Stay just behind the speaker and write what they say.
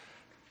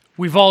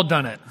We've all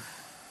done it.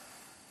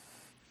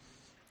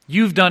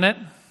 You've done it.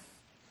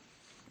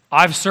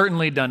 I've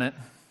certainly done it.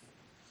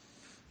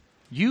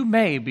 You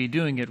may be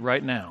doing it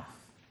right now.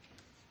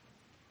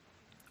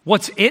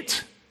 What's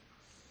it?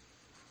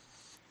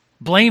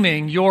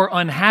 Blaming your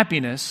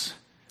unhappiness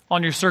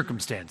on your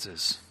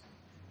circumstances.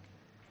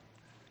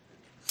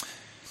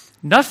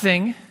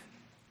 Nothing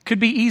could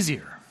be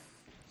easier.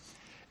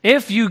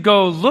 If you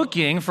go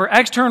looking for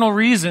external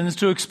reasons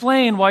to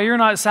explain why you're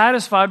not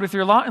satisfied with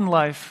your lot in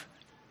life,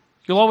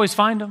 you'll always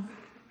find them.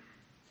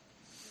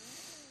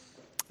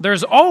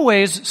 There's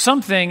always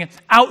something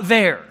out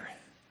there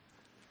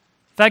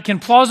that can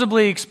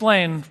plausibly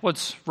explain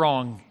what's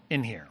wrong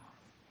in here.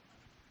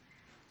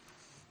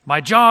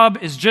 My job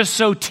is just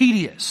so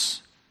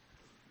tedious,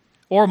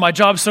 or my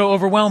job's so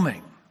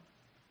overwhelming.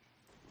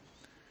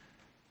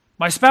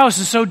 My spouse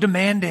is so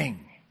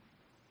demanding,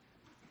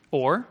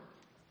 or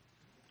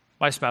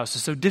my spouse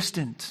is so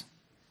distant.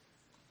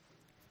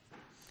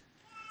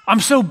 I'm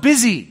so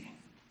busy,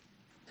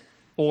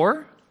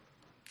 or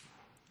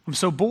I'm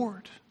so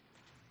bored.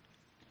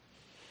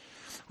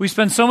 We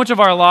spend so much of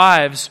our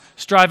lives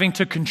striving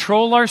to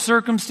control our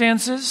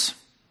circumstances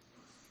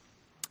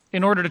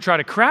in order to try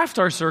to craft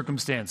our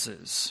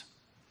circumstances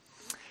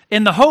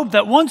in the hope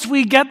that once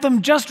we get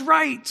them just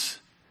right,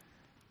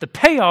 the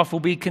payoff will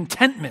be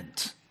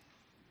contentment,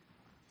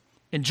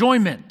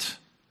 enjoyment,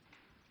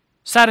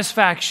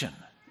 satisfaction,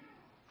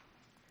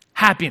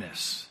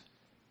 happiness.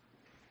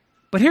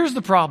 But here's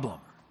the problem.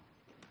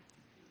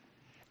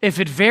 If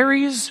it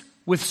varies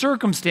with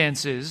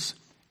circumstances,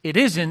 it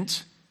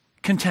isn't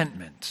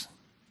contentment.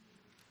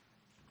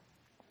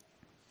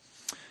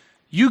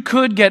 You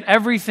could get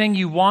everything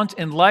you want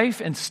in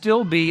life and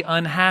still be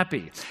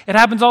unhappy. It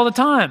happens all the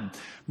time.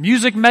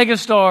 Music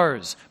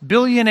megastars,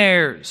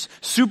 billionaires,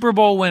 Super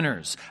Bowl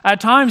winners.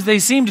 At times they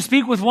seem to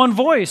speak with one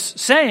voice,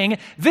 saying,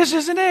 "This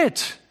isn't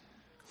it.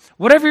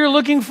 Whatever you're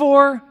looking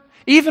for,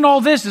 even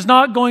all this is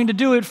not going to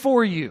do it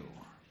for you."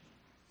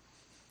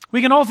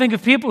 We can all think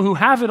of people who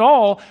have it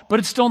all, but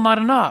it's still not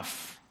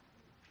enough.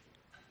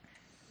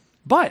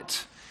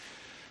 But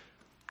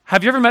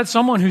have you ever met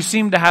someone who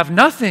seemed to have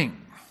nothing,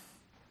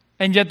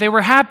 and yet they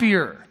were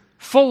happier,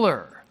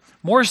 fuller,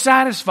 more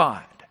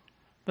satisfied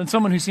than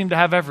someone who seemed to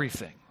have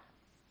everything?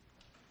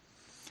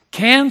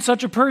 Can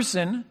such a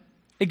person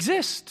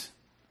exist?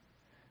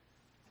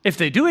 If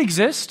they do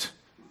exist,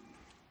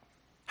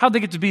 how'd they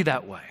get to be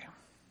that way?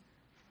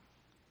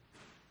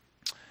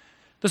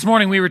 This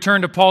morning we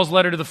return to Paul's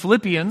letter to the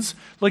Philippians,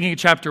 looking at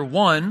chapter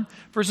 1,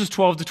 verses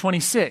 12 to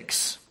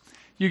 26.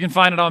 You can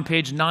find it on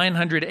page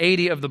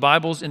 980 of the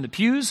Bibles in the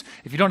pews.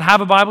 If you don't have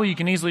a Bible you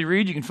can easily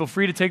read, you can feel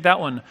free to take that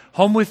one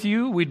home with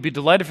you. We'd be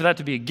delighted for that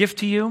to be a gift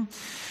to you.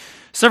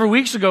 Several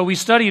weeks ago, we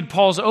studied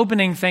Paul's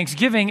opening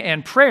thanksgiving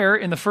and prayer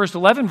in the first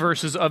 11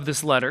 verses of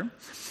this letter.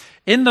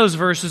 In those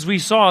verses, we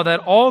saw that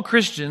all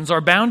Christians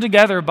are bound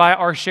together by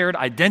our shared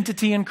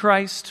identity in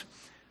Christ,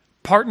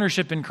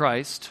 partnership in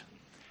Christ,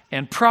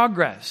 and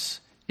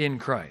progress in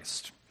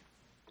Christ.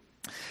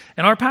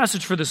 In our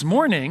passage for this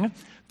morning,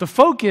 the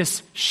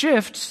focus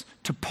shifts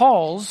to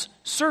Paul's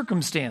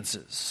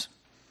circumstances.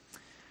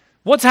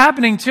 What's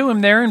happening to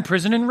him there in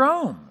prison in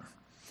Rome?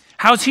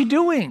 How's he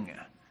doing?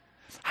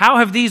 How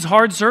have these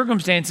hard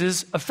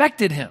circumstances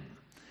affected him?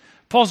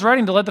 Paul's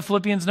writing to let the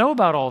Philippians know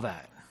about all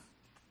that.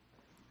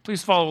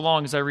 Please follow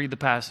along as I read the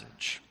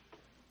passage.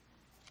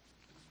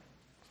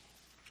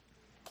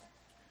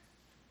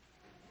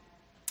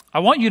 I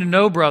want you to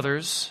know,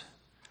 brothers,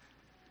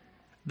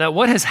 that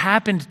what has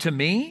happened to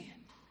me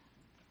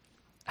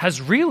has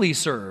really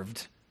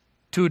served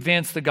to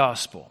advance the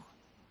gospel,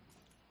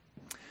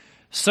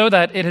 so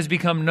that it has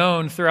become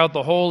known throughout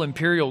the whole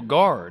imperial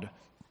guard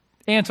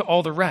and to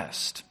all the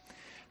rest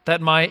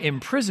that my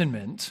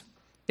imprisonment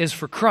is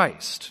for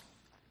Christ.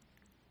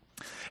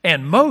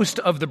 And most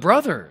of the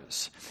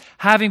brothers,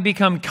 having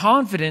become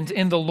confident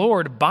in the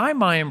Lord by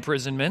my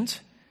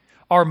imprisonment,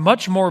 are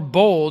much more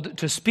bold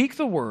to speak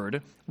the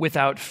word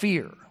without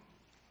fear.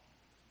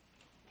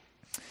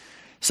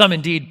 Some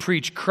indeed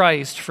preach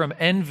Christ from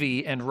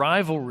envy and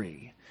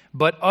rivalry,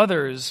 but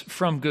others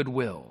from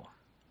goodwill.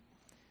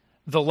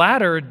 The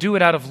latter do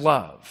it out of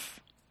love,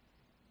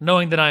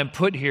 knowing that I am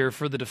put here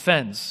for the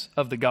defense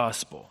of the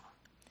gospel.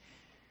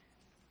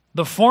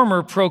 The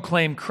former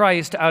proclaim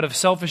Christ out of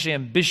selfish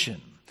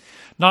ambition,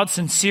 not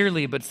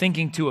sincerely, but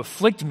thinking to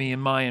afflict me in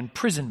my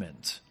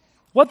imprisonment.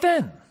 What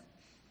then?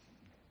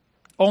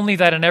 Only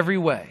that in every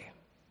way,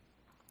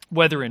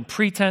 whether in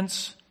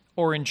pretense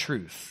or in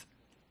truth,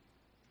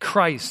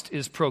 Christ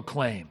is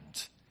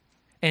proclaimed,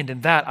 and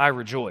in that I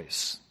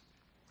rejoice.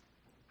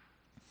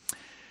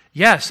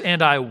 Yes,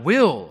 and I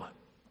will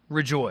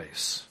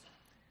rejoice,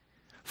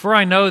 for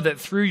I know that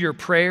through your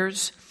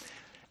prayers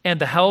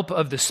and the help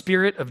of the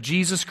Spirit of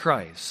Jesus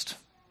Christ,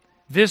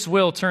 this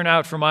will turn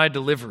out for my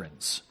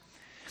deliverance,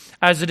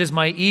 as it is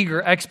my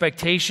eager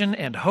expectation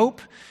and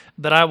hope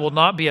that I will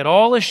not be at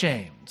all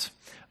ashamed,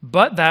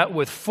 but that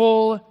with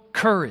full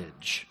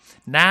courage,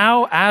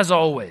 now as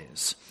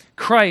always,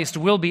 Christ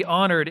will be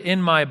honored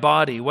in my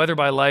body, whether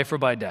by life or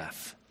by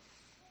death.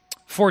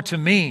 For to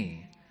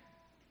me,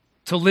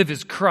 to live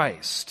is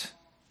Christ,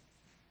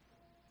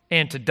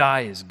 and to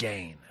die is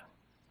gain.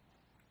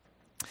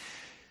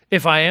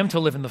 If I am to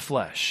live in the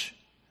flesh,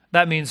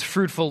 that means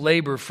fruitful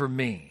labor for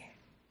me.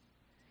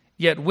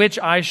 Yet which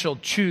I shall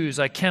choose,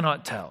 I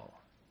cannot tell.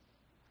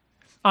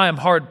 I am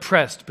hard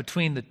pressed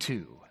between the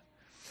two.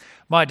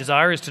 My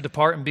desire is to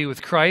depart and be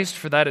with Christ,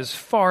 for that is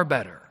far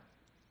better.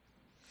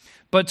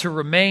 But to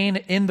remain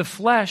in the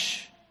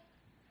flesh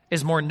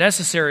is more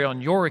necessary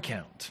on your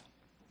account.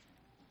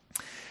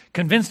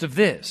 Convinced of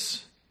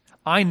this,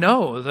 I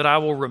know that I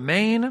will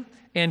remain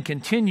and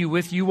continue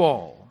with you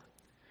all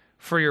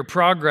for your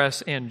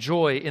progress and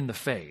joy in the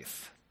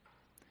faith,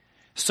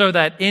 so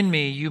that in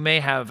me you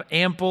may have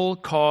ample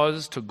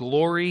cause to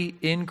glory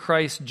in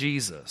Christ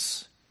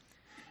Jesus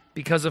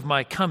because of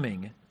my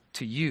coming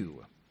to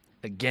you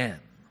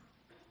again.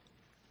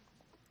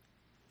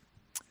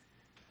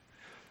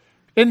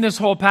 In this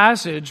whole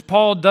passage,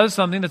 Paul does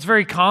something that's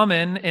very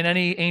common in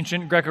any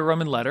ancient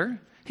Greco-Roman letter.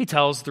 He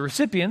tells the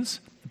recipients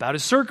about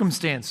his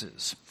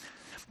circumstances.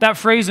 That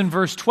phrase in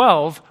verse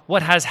 12,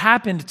 what has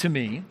happened to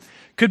me,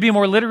 could be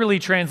more literally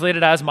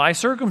translated as my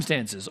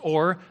circumstances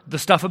or the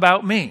stuff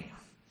about me.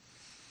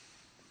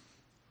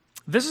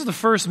 This is the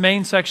first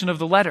main section of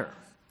the letter.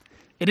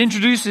 It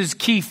introduces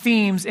key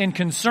themes and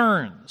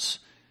concerns.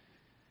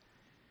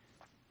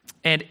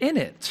 And in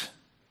it,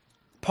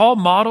 Paul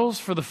models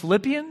for the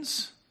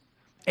Philippians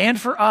and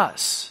for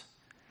us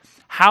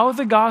how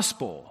the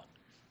gospel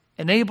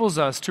enables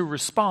us to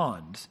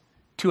respond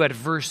to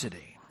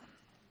adversity.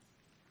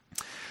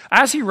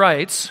 As he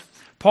writes,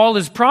 Paul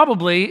is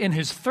probably in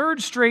his third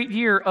straight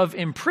year of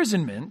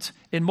imprisonment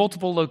in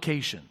multiple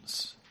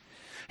locations.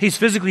 He's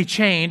physically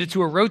chained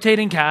to a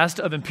rotating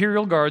cast of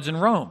imperial guards in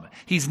Rome.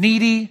 He's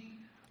needy,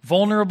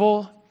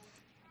 vulnerable,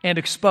 and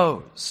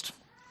exposed.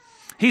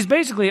 He's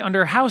basically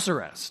under house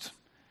arrest.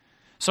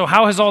 So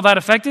how has all that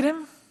affected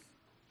him?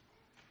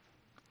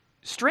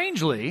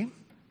 Strangely,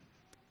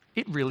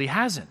 it really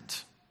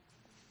hasn't.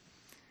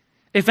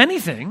 If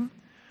anything,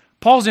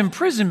 Paul's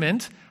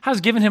imprisonment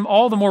has given him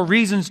all the more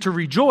reasons to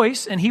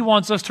rejoice, and he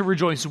wants us to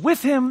rejoice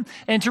with him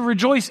and to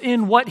rejoice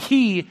in what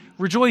he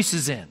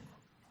rejoices in.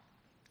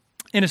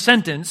 In a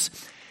sentence,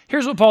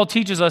 here's what Paul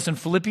teaches us in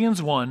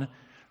Philippians 1,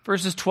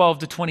 verses 12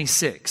 to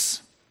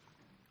 26.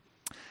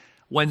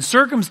 When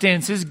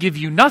circumstances give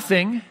you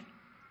nothing,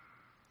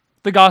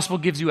 the gospel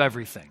gives you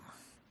everything.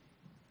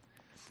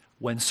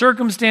 When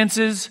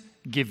circumstances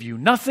give you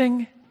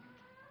nothing,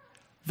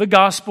 the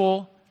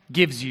gospel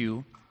gives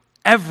you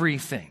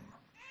everything.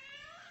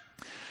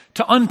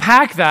 To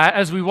unpack that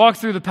as we walk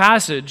through the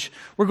passage,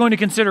 we're going to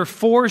consider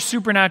 4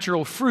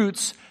 supernatural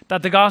fruits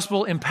that the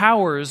gospel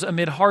empowers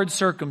amid hard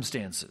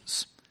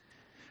circumstances.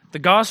 The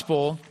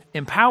gospel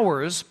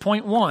empowers,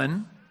 point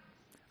 1,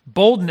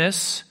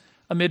 boldness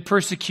amid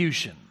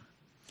persecution.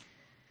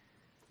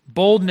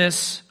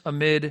 Boldness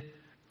amid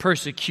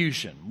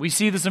persecution. We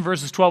see this in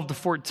verses 12 to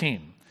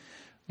 14.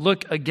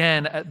 Look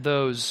again at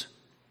those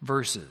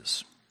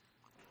verses.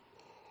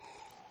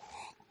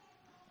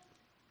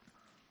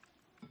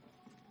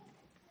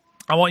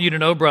 I want you to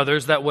know,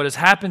 brothers, that what has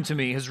happened to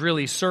me has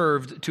really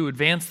served to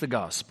advance the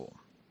gospel,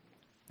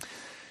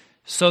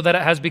 so that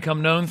it has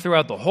become known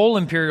throughout the whole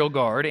imperial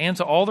guard and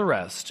to all the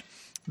rest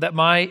that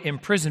my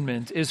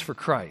imprisonment is for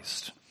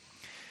Christ.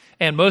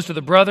 And most of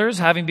the brothers,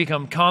 having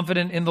become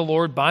confident in the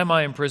Lord by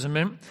my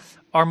imprisonment,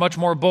 are much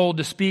more bold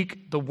to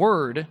speak the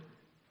word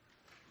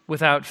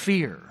without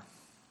fear.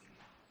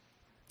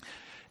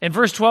 In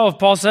verse 12,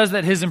 Paul says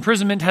that his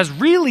imprisonment has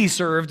really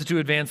served to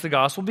advance the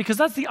gospel because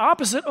that's the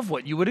opposite of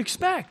what you would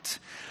expect.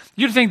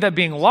 You'd think that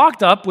being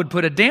locked up would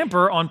put a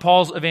damper on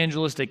Paul's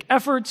evangelistic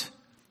effort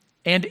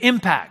and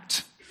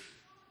impact.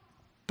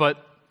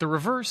 But the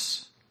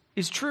reverse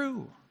is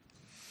true.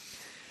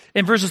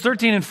 In verses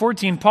 13 and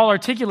 14, Paul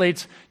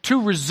articulates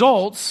 2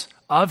 results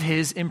of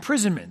his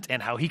imprisonment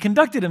and how he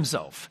conducted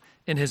himself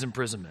in his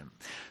imprisonment.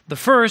 The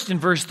first, in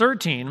verse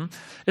 13,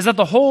 is that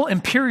the whole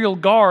imperial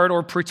guard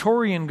or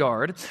Praetorian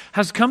guard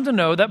has come to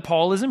know that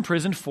Paul is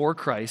imprisoned for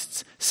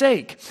Christ's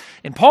sake.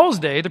 In Paul's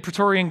day, the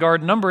Praetorian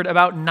guard numbered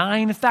about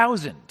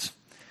 9,000.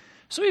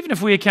 So even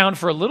if we account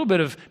for a little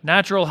bit of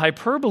natural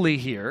hyperbole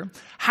here,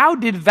 how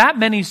did that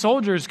many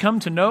soldiers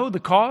come to know the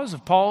cause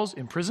of Paul's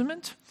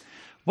imprisonment?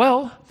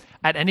 Well,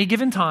 at any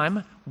given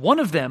time, one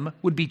of them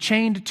would be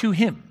chained to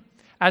him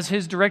as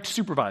his direct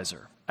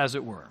supervisor, as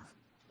it were.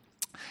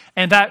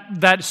 And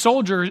that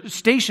soldier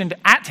stationed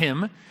at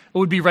him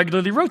would be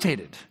regularly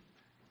rotated.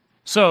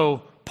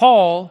 So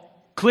Paul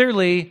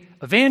clearly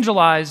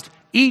evangelized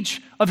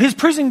each of his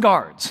prison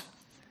guards.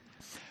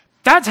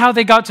 That's how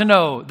they got to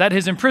know that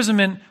his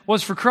imprisonment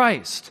was for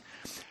Christ.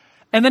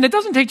 And then it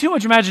doesn't take too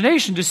much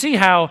imagination to see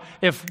how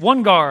if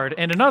one guard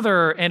and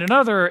another and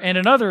another and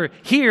another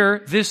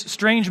hear this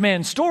strange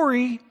man's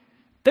story,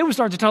 they would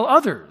start to tell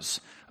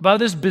others about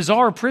this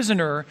bizarre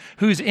prisoner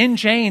who's in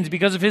chains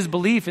because of his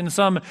belief in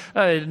some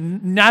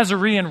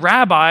Nazarene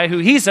rabbi who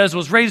he says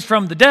was raised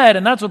from the dead,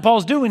 and that's what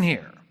Paul's doing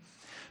here.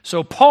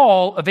 So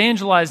Paul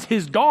evangelized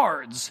his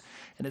guards,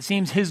 and it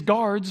seems his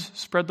guards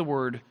spread the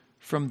word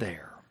from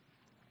there.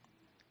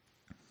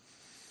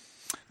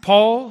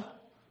 Paul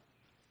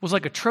was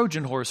like a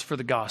Trojan horse for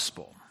the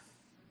gospel.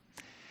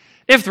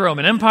 If the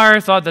Roman Empire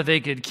thought that they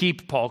could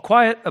keep Paul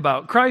quiet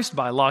about Christ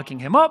by locking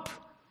him up,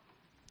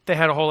 they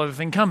had a whole other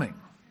thing coming.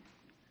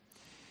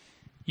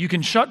 You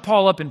can shut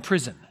Paul up in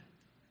prison,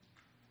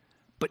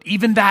 but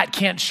even that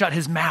can't shut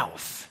his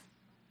mouth.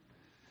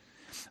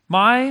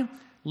 My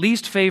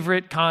least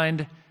favorite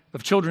kind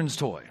of children's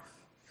toy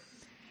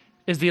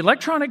is the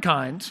electronic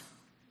kind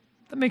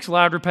that makes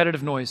loud,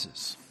 repetitive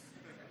noises.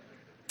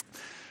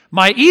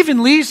 My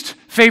even least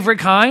favorite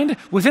kind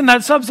within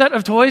that subset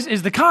of toys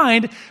is the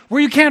kind where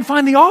you can't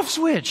find the off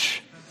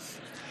switch.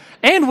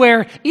 And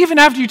where, even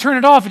after you turn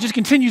it off, it just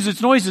continues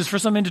its noises for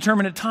some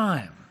indeterminate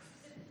time.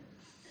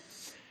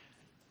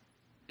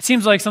 It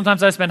seems like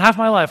sometimes I spend half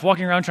my life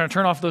walking around trying to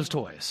turn off those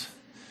toys.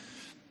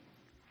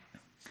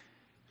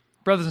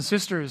 Brothers and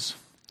sisters,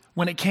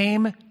 when it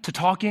came to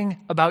talking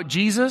about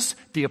Jesus,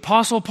 the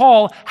Apostle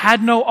Paul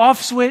had no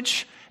off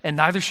switch, and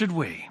neither should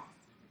we.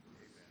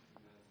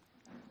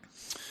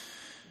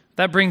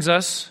 That brings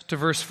us to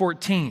verse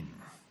 14.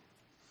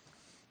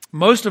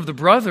 Most of the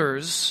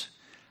brothers,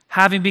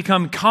 having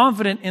become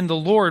confident in the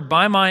Lord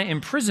by my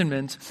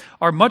imprisonment,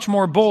 are much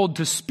more bold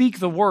to speak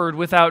the word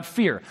without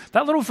fear.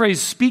 That little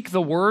phrase, speak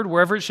the word,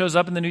 wherever it shows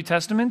up in the New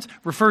Testament,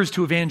 refers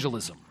to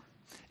evangelism.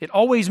 It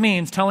always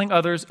means telling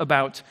others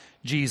about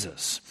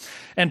Jesus.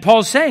 And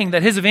Paul's saying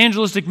that his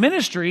evangelistic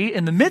ministry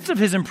in the midst of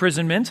his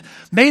imprisonment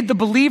made the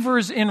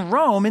believers in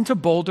Rome into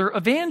bolder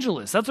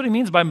evangelists. That's what he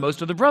means by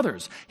most of the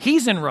brothers.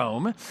 He's in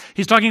Rome.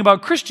 He's talking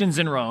about Christians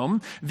in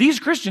Rome. These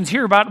Christians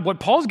hear about what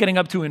Paul's getting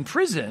up to in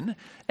prison,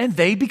 and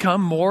they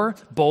become more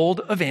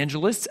bold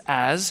evangelists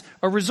as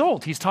a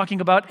result. He's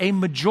talking about a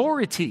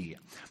majority.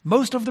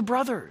 Most of the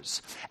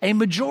brothers, a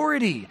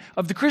majority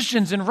of the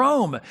Christians in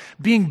Rome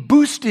being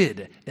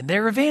boosted in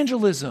their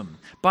evangelism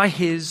by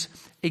his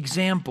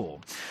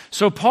example.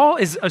 So Paul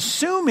is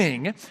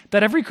assuming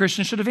that every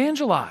Christian should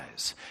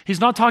evangelize. He's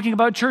not talking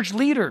about church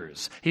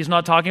leaders. He's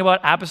not talking about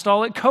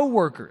apostolic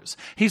co-workers.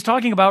 He's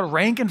talking about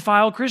rank and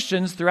file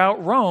Christians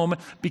throughout Rome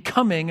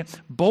becoming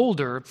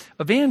bolder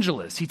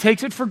evangelists. He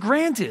takes it for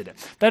granted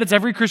that it's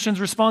every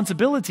Christian's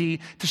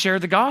responsibility to share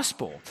the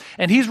gospel.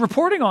 And he's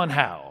reporting on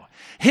how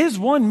his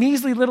one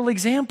measly little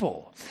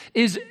example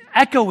is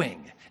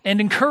echoing and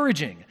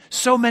encouraging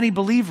so many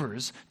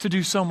believers to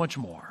do so much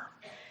more.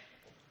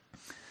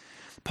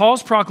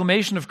 Paul's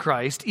proclamation of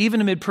Christ, even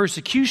amid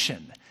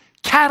persecution,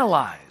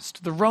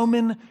 catalyzed the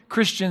Roman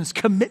Christians'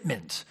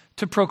 commitment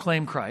to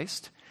proclaim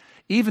Christ,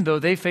 even though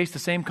they faced the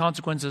same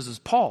consequences as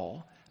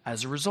Paul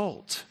as a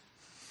result.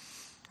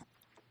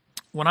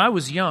 When I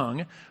was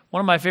young, one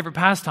of my favorite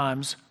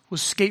pastimes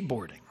was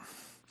skateboarding.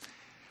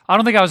 I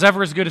don't think I was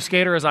ever as good a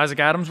skater as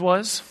Isaac Adams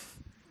was.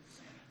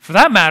 For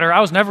that matter, I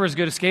was never as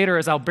good a skater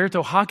as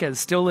Alberto Jaquez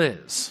still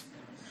is.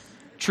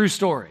 True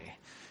story.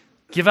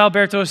 Give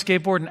Alberto a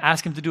skateboard and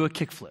ask him to do a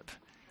kickflip,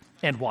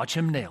 and watch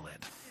him nail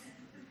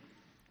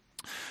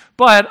it.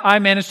 But I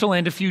managed to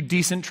land a few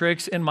decent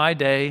tricks in my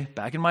day,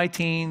 back in my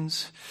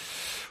teens.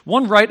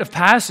 One rite of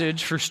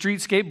passage for street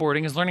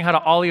skateboarding is learning how to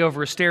ollie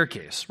over a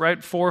staircase,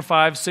 right? 4,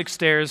 5, 6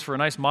 stairs for a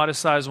nice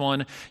modest-sized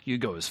one. You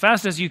go as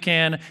fast as you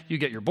can, you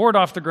get your board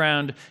off the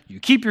ground, you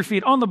keep your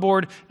feet on the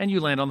board, and you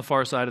land on the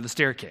far side of the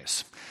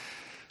staircase.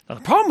 Now,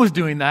 the problem with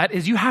doing that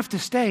is you have to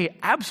stay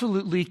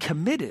absolutely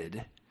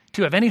committed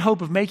to have any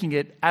hope of making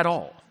it at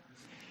all.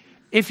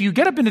 If you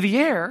get up into the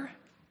air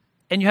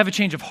and you have a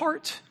change of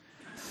heart,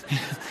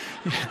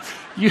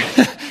 you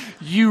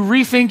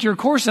rethink your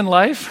course in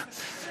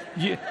life,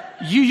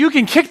 you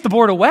can kick the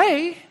board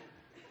away,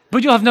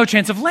 but you'll have no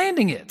chance of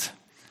landing it.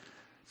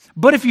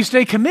 But if you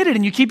stay committed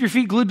and you keep your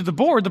feet glued to the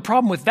board, the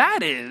problem with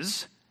that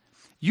is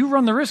you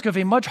run the risk of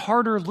a much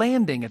harder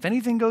landing if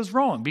anything goes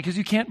wrong because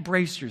you can't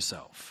brace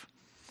yourself.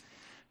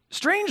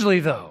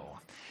 Strangely, though,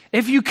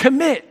 if you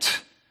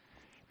commit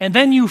and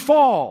then you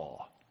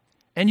fall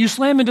and you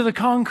slam into the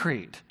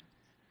concrete,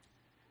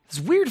 this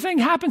weird thing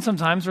happens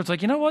sometimes where it's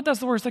like, you know what, that's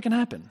the worst that can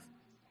happen.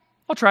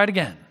 I'll try it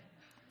again.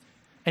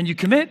 And you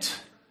commit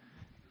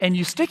and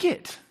you stick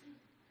it.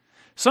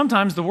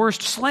 Sometimes the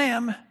worst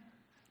slam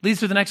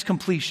leads to the next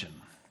completion.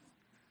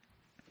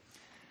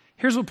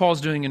 Here's what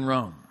Paul's doing in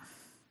Rome.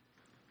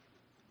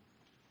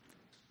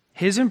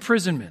 His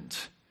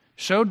imprisonment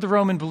showed the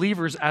Roman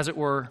believers, as it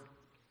were,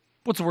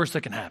 what's the worst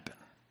that can happen?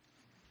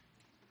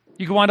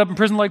 You can wind up in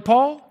prison like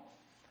Paul,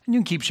 and you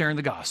can keep sharing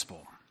the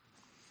gospel.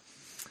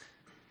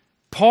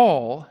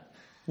 Paul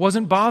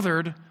wasn't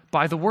bothered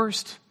by the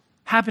worst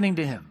happening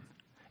to him.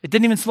 It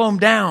didn't even slow him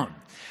down.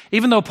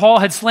 Even though Paul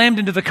had slammed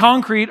into the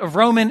concrete of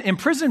Roman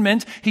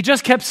imprisonment, he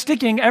just kept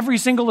sticking every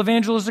single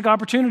evangelistic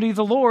opportunity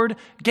the Lord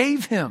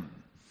gave him.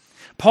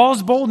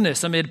 Paul's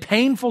boldness amid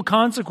painful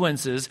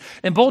consequences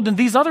emboldened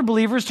these other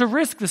believers to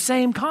risk the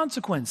same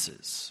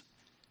consequences.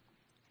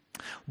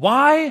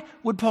 Why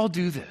would Paul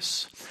do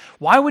this?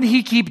 Why would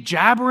he keep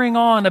jabbering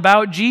on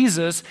about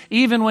Jesus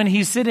even when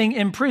he's sitting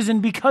in prison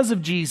because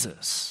of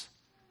Jesus?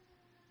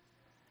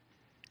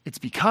 It's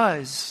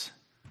because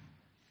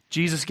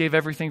Jesus gave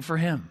everything for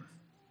him.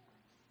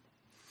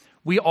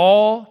 We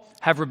all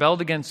have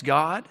rebelled against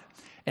God,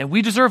 and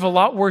we deserve a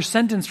lot worse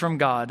sentence from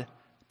God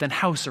than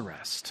house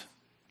arrest.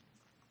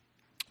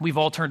 We've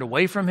all turned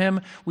away from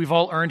him. We've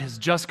all earned his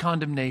just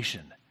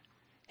condemnation.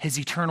 His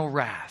eternal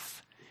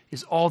wrath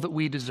is all that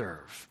we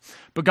deserve.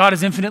 But God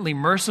is infinitely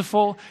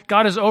merciful.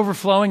 God is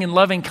overflowing in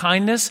loving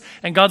kindness,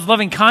 and God's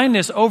loving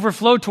kindness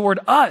overflowed toward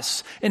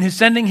us in his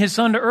sending his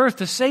Son to earth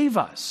to save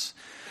us.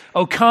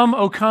 O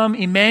come,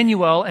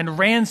 Emmanuel, and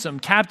ransom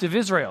captive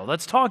Israel.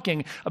 That's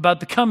talking about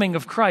the coming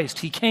of Christ.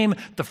 He came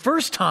the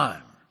first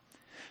time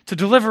to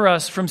deliver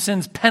us from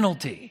sin's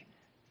penalty.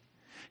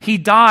 He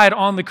died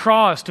on the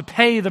cross to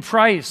pay the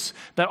price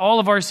that all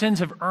of our sins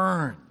have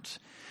earned.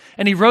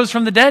 And he rose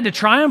from the dead to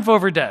triumph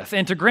over death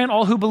and to grant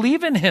all who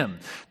believe in him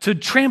to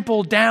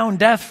trample down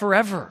death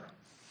forever.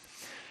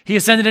 He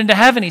ascended into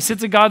heaven. He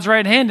sits at God's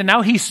right hand, and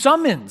now he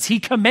summons, he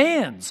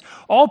commands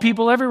all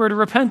people everywhere to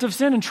repent of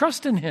sin and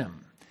trust in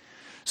him.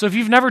 So if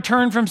you've never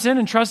turned from sin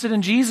and trusted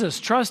in Jesus,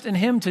 trust in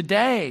him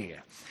today.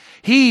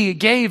 He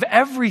gave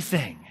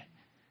everything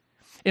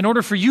in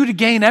order for you to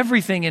gain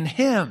everything in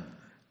him.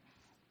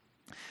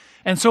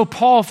 And so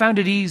Paul found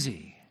it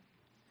easy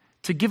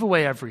to give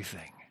away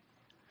everything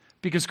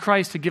because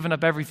Christ had given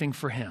up everything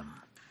for him.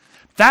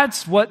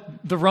 That's what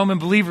the Roman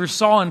believers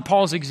saw in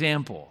Paul's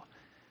example.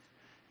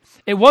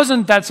 It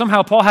wasn't that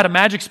somehow Paul had a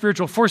magic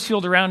spiritual force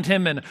field around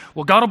him and,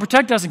 well, God will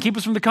protect us and keep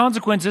us from the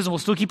consequences, and we'll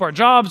still keep our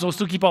jobs, and we'll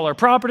still keep all our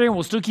property, and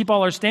we'll still keep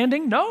all our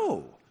standing.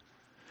 No.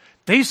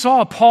 They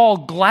saw Paul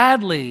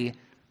gladly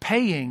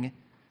paying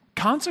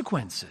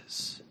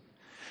consequences.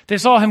 They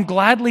saw him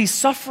gladly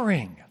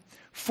suffering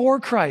for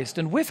Christ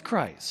and with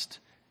Christ.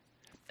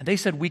 And they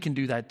said, we can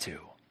do that too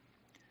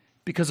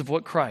because of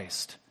what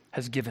Christ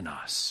has given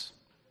us.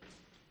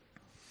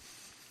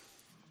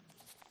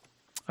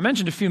 I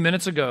mentioned a few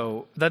minutes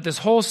ago that this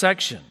whole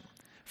section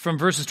from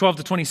verses 12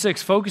 to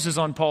 26 focuses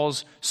on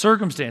Paul's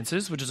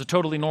circumstances, which is a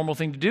totally normal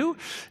thing to do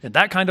in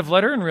that kind of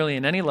letter and really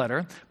in any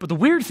letter. But the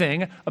weird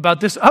thing about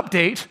this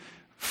update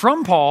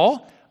from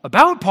Paul,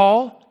 about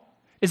Paul,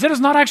 is that it's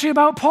not actually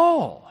about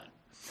Paul.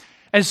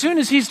 As soon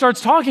as he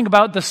starts talking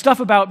about the stuff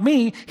about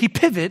me, he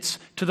pivots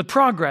to the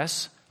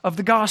progress of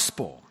the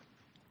gospel.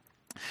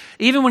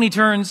 Even when he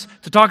turns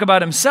to talk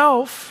about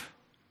himself,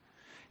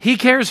 he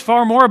cares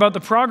far more about the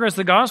progress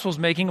the gospel is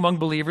making among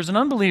believers and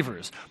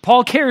unbelievers.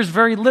 Paul cares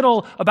very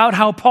little about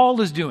how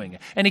Paul is doing,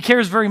 and he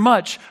cares very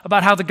much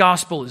about how the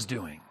gospel is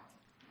doing.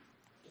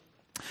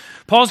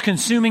 Paul's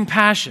consuming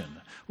passion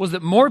was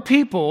that more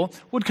people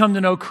would come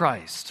to know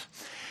Christ.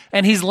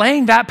 And he's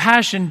laying that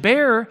passion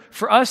bare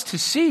for us to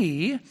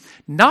see,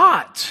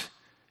 not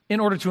in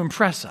order to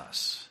impress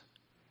us.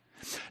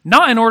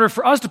 Not in order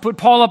for us to put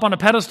Paul up on a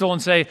pedestal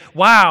and say,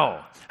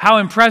 wow, how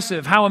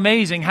impressive, how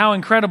amazing, how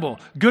incredible,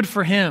 good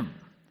for him.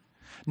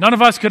 None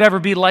of us could ever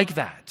be like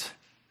that.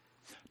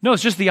 No,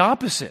 it's just the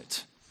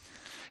opposite.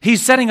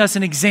 He's setting us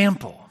an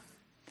example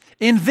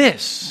in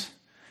this,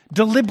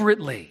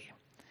 deliberately.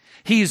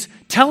 He's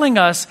telling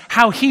us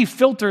how he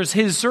filters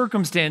his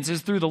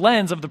circumstances through the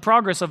lens of the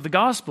progress of the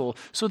gospel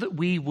so that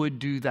we would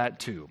do that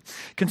too.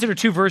 Consider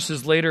two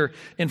verses later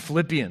in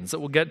Philippians that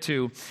we'll get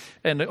to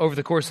and over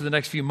the course of the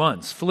next few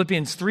months.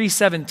 Philippians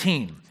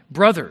 3:17.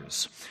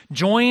 Brothers,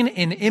 join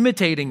in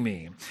imitating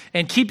me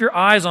and keep your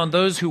eyes on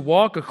those who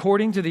walk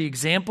according to the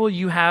example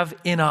you have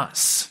in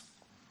us.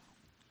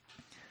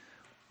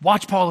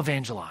 Watch Paul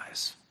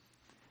evangelize.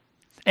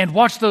 And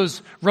watch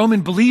those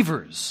Roman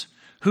believers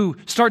who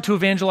start to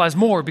evangelize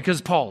more because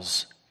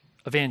Paul's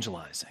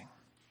evangelizing.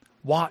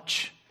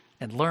 Watch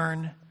and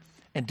learn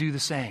and do the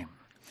same.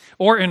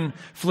 Or in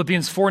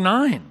Philippians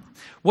 4:9,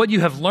 what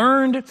you have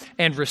learned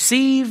and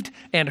received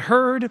and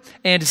heard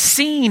and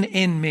seen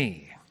in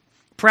me.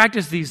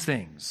 Practice these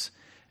things,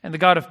 and the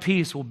God of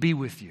peace will be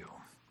with you.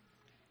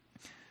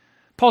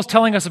 Paul's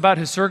telling us about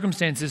his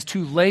circumstances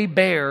to lay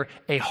bare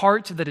a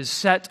heart that is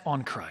set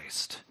on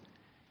Christ.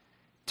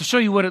 To show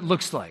you what it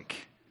looks like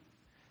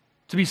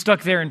to be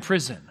stuck there in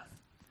prison,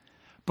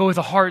 but with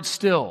a heart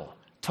still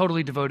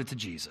totally devoted to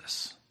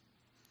Jesus.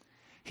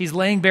 He's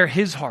laying bare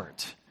his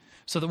heart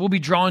so that we'll be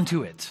drawn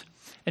to it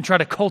and try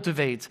to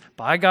cultivate,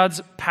 by God's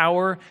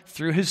power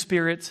through his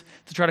Spirit,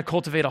 to try to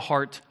cultivate a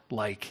heart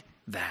like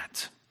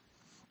that.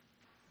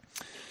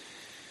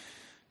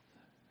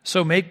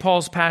 So make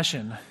Paul's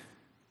passion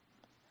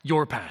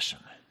your passion.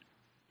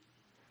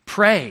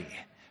 Pray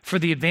for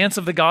the advance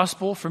of the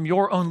gospel from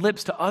your own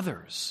lips to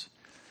others.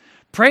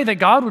 Pray that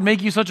God would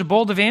make you such a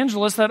bold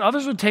evangelist that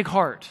others would take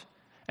heart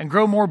and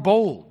grow more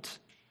bold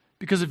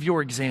because of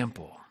your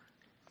example.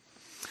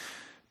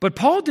 But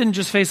Paul didn't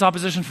just face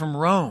opposition from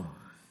Rome.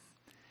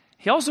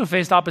 He also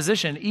faced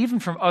opposition even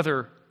from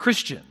other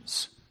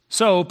Christians.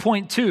 So,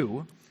 point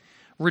 2,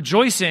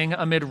 rejoicing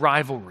amid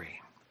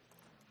rivalry.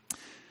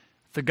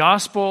 The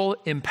gospel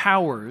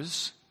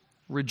empowers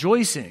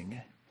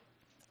rejoicing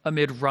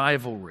amid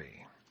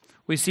rivalry.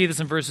 We see this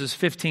in verses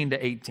 15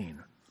 to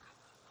 18.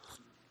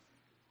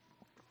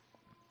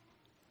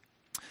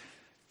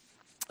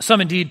 Some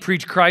indeed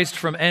preach Christ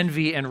from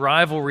envy and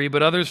rivalry,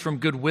 but others from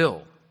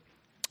goodwill.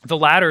 The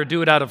latter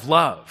do it out of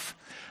love.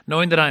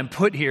 knowing that I am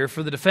put here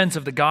for the defense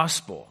of the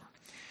gospel.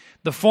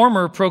 The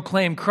former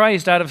proclaim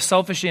Christ out of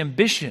selfish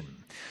ambition,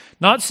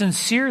 not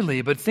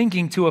sincerely, but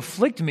thinking to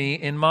afflict me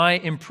in my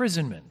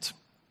imprisonment.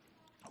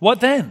 What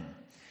then?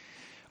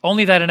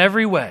 Only that in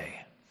every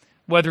way,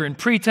 whether in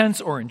pretense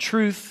or in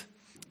truth,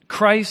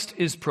 Christ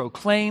is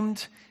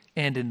proclaimed,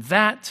 and in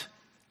that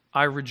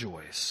I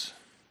rejoice.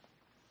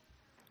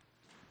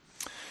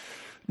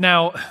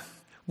 Now,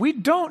 we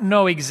don't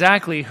know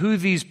exactly who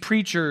these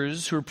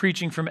preachers who are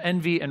preaching from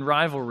envy and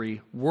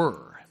rivalry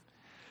were.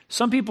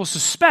 Some people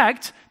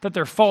suspect that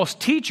they're false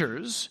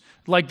teachers,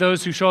 like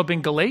those who show up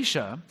in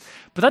Galatia,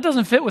 but that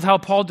doesn't fit with how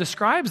Paul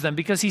describes them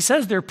because he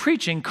says they're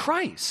preaching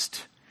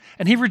Christ,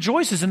 and he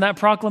rejoices in that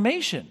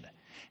proclamation.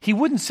 He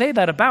wouldn't say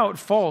that about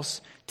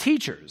false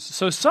teachers.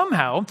 So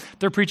somehow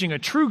they're preaching a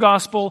true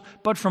gospel,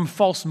 but from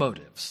false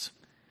motives.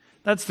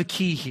 That's the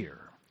key here.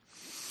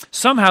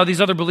 Somehow these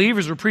other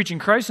believers were preaching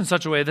Christ in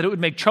such a way that it would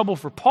make trouble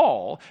for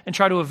Paul and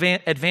try to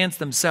advance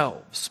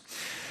themselves.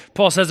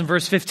 Paul says in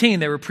verse 15,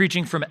 they were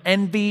preaching from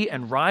envy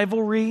and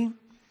rivalry.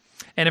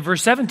 And in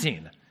verse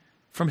 17,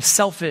 from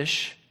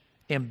selfish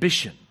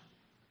ambition.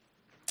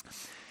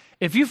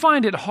 If you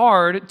find it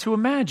hard to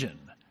imagine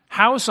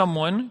how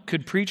someone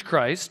could preach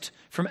Christ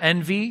from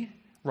envy,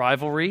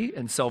 rivalry,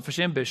 and selfish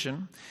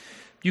ambition,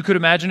 you could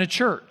imagine a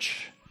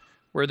church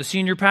where the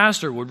senior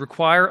pastor would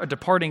require a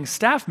departing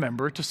staff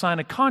member to sign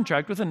a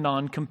contract with a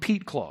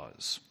non-compete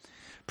clause,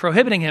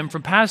 prohibiting him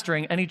from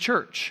pastoring any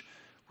church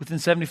within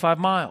 75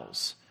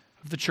 miles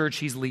of the church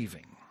he's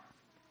leaving.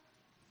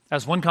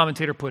 As one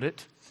commentator put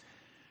it,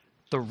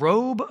 the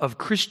robe of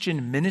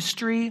Christian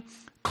ministry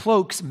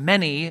cloaks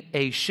many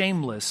a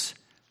shameless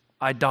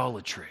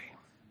idolatry.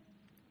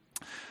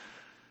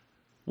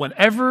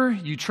 Whenever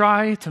you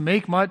try to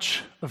make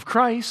much of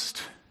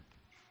Christ,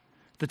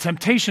 the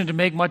temptation to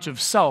make much of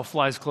self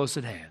lies close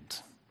at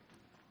hand.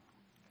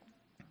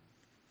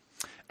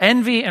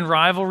 Envy and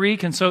rivalry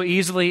can so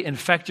easily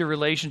infect your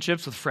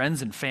relationships with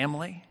friends and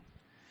family.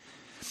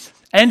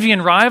 Envy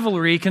and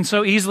rivalry can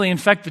so easily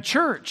infect the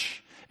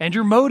church and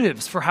your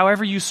motives for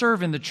however you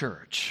serve in the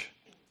church.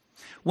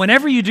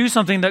 Whenever you do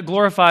something that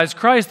glorifies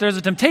Christ, there's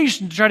a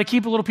temptation to try to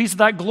keep a little piece of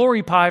that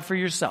glory pie for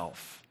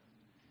yourself.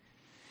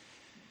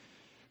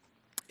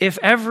 In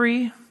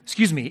every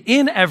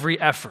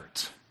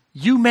effort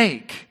you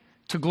make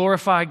to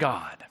glorify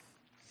God,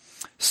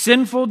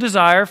 sinful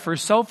desire for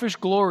selfish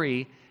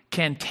glory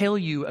can tail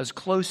you as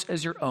close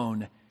as your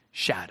own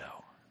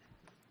shadow.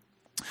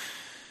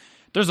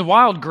 There's a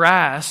wild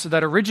grass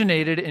that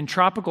originated in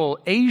tropical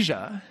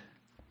Asia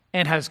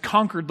and has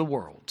conquered the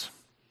world.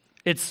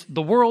 It's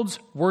the world's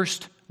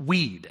worst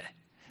weed,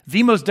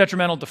 the most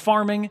detrimental to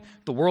farming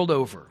the world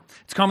over.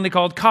 It's commonly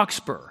called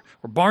cockspur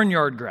or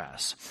barnyard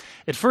grass.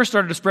 It first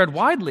started to spread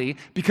widely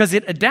because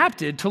it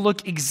adapted to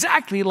look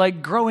exactly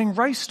like growing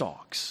rice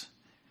stalks.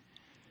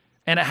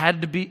 And it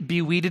had to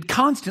be weeded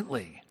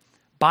constantly,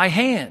 by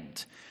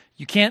hand.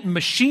 You can't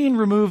machine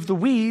remove the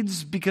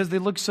weeds because they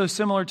look so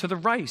similar to the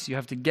rice. You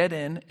have to get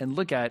in and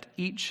look at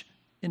each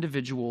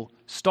individual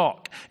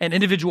stalk. And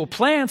individual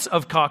plants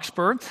of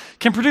cockspur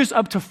can produce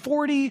up to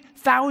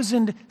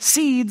 40,000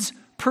 seeds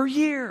per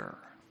year.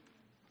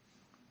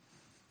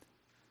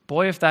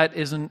 Boy, if that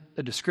isn't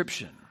a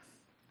description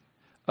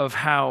of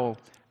how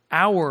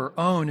our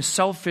own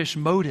selfish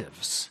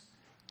motives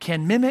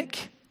can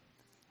mimic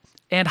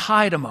and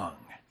hide among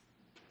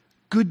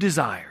good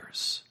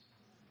desires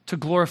to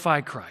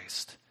glorify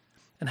Christ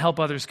and help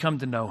others come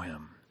to know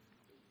him.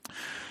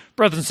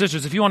 Brothers and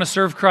sisters, if you want to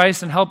serve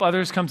Christ and help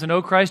others come to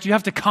know Christ, you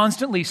have to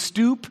constantly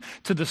stoop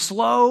to the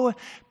slow,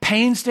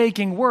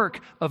 painstaking work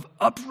of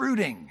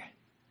uprooting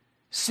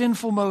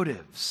sinful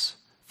motives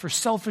for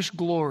selfish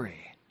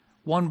glory,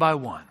 one by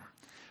one.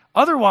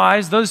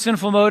 Otherwise, those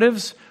sinful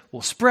motives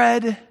will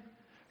spread,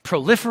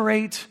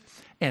 proliferate,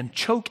 and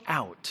choke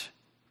out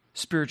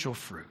spiritual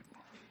fruit.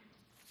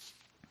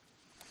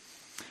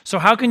 So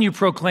how can you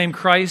proclaim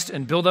Christ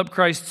and build up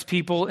Christ's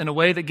people in a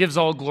way that gives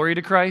all glory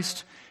to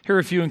Christ? Here are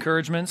a few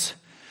encouragements.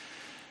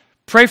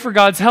 Pray for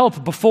God's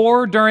help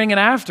before, during, and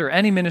after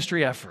any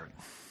ministry effort.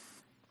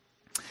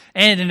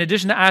 And in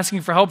addition to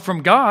asking for help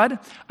from God,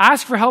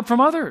 ask for help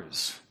from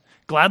others.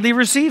 Gladly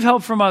receive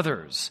help from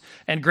others,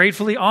 and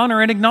gratefully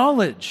honor and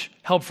acknowledge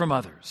help from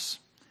others.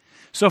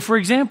 So, for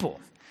example,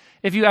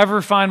 if you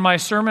ever find my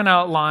sermon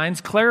outlines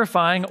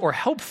clarifying or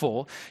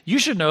helpful, you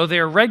should know they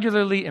are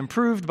regularly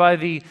improved by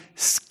the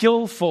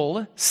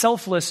skillful,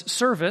 selfless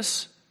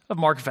service of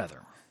Mark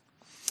Feather.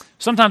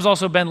 Sometimes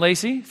also Ben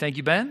Lacey, thank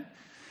you, Ben.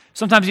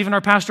 Sometimes even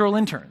our pastoral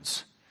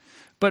interns.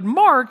 But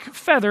Mark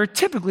Feather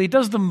typically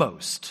does the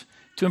most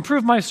to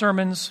improve my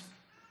sermons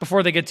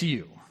before they get to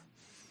you.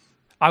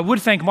 I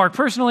would thank Mark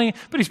personally,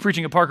 but he's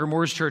preaching at Parker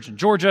Moore's Church in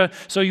Georgia,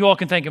 so you all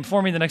can thank him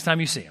for me the next time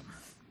you see him.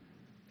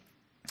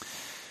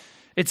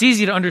 It's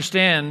easy to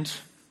understand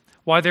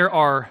why there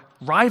are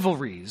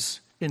rivalries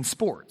in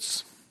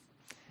sports.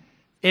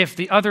 If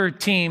the other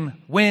team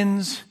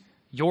wins,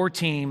 your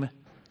team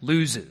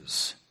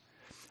loses.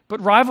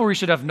 But rivalry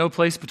should have no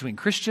place between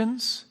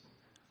Christians,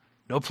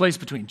 no place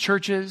between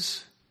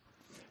churches,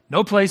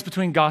 No place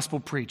between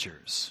gospel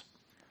preachers.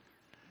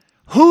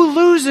 Who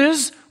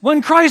loses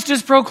when Christ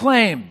is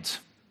proclaimed?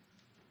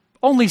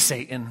 Only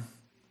Satan.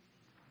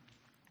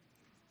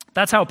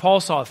 That's how Paul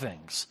saw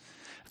things.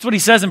 That's what he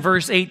says in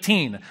verse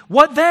 18.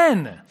 What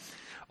then?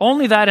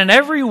 Only that in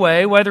every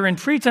way, whether in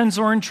pretense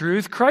or in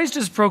truth, Christ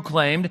is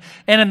proclaimed,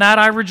 and in that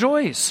I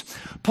rejoice.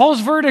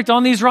 Paul's verdict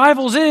on these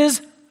rivals is,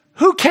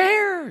 who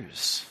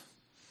cares?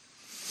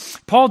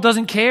 Paul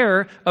doesn't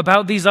care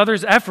about these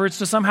others' efforts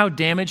to somehow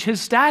damage his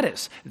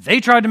status. They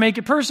tried to make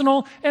it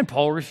personal, and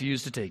Paul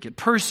refused to take it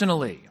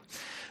personally.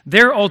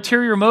 Their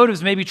ulterior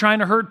motives may be trying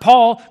to hurt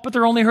Paul, but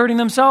they're only hurting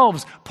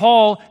themselves.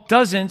 Paul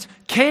doesn't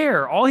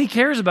care. All he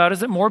cares about is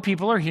that more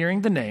people are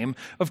hearing the name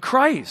of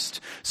Christ.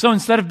 So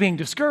instead of being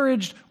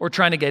discouraged or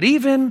trying to get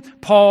even,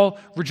 Paul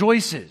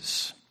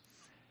rejoices.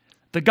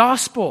 The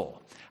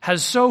gospel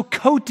has so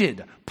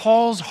coated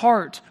Paul's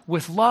heart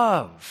with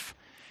love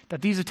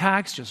that these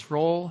attacks just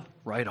roll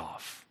right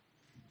off.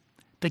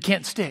 They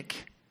can't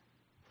stick.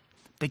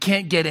 They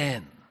can't get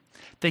in.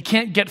 They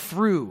can't get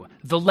through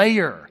the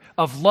layer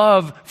of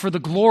love for the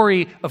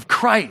glory of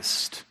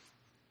Christ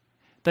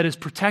that is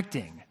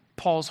protecting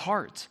Paul's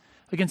heart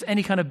against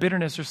any kind of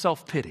bitterness or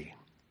self-pity.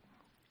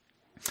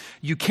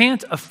 You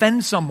can't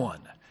offend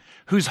someone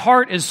whose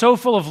heart is so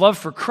full of love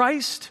for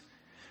Christ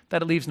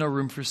that it leaves no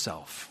room for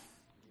self.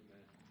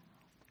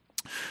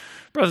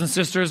 Brothers and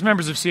sisters,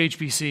 members of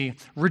CHBC,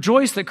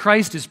 rejoice that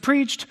Christ is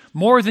preached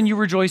more than you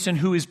rejoice in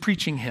who is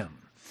preaching him.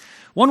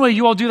 One way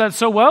you all do that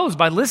so well is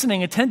by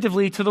listening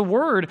attentively to the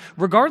word,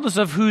 regardless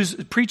of who's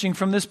preaching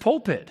from this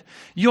pulpit.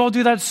 You all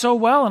do that so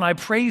well, and I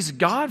praise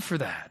God for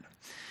that.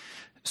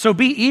 So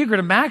be eager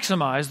to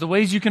maximize the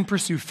ways you can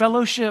pursue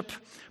fellowship,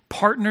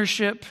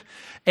 partnership,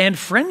 and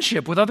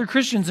friendship with other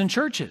Christians and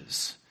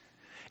churches,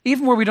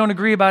 even where we don't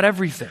agree about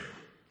everything.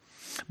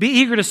 Be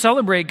eager to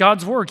celebrate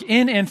God's work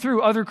in and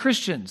through other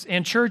Christians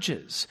and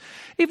churches,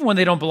 even when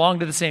they don't belong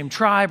to the same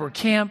tribe or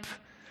camp,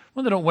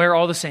 when they don't wear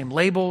all the same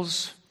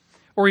labels,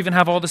 or even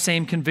have all the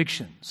same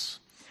convictions.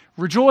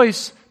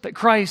 Rejoice that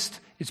Christ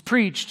is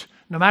preached,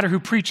 no matter who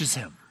preaches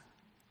him.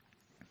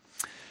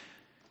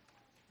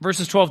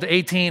 Verses 12 to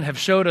 18 have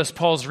showed us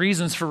Paul's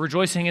reasons for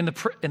rejoicing in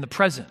the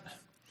present.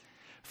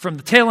 From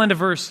the tail end of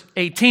verse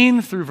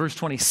 18 through verse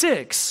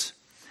 26,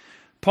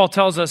 Paul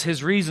tells us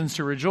his reasons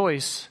to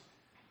rejoice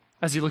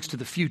as he looks to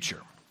the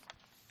future.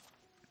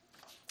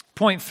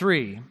 Point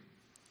 3,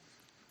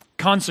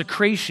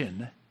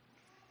 consecration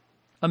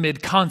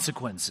amid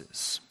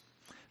consequences.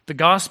 The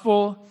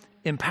gospel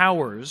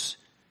empowers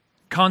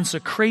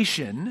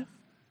consecration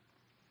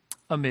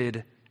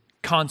amid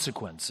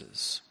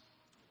consequences.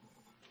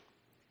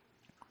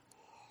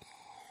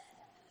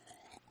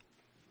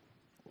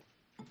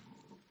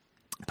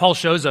 Paul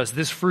shows us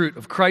this fruit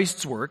of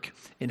Christ's work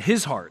in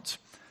his heart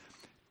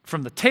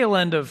from the tail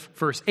end of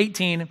verse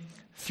 18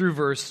 through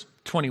verse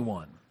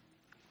 21.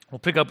 We'll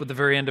pick up with the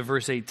very end of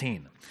verse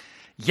 18.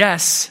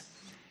 Yes,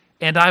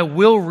 and I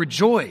will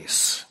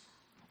rejoice,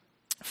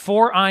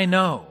 for I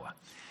know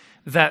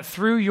that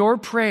through your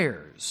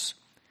prayers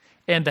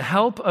and the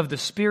help of the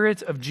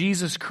Spirit of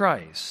Jesus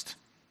Christ,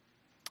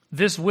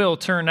 this will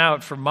turn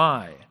out for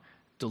my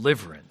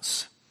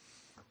deliverance.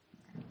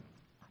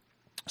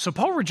 So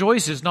Paul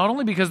rejoices not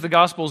only because the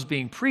gospel is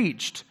being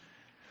preached,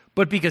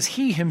 but because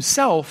he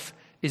himself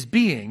is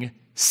being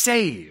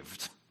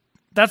saved.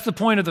 That's the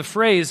point of the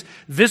phrase,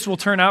 this will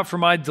turn out for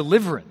my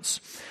deliverance.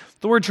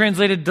 The word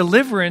translated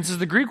deliverance is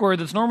the Greek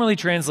word that's normally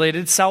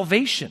translated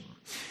salvation.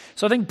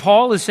 So I think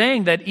Paul is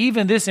saying that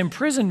even this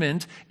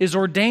imprisonment is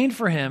ordained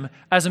for him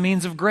as a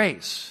means of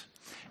grace.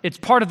 It's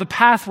part of the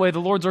pathway the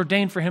Lord's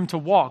ordained for him to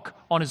walk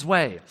on his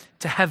way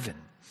to heaven.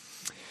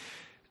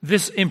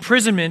 This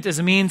imprisonment is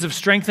a means of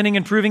strengthening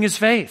and proving his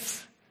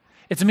faith.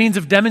 It's a means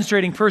of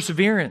demonstrating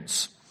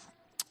perseverance.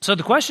 So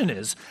the question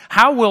is,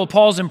 how will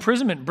Paul's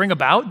imprisonment bring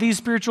about these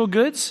spiritual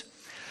goods?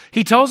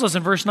 He tells us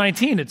in verse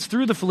 19, it's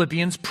through the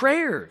Philippians'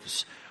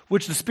 prayers,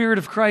 which the Spirit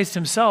of Christ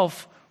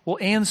himself will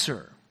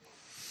answer.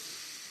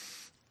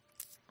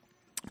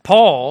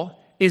 Paul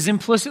is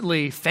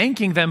implicitly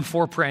thanking them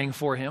for praying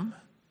for him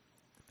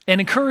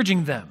and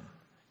encouraging them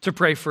to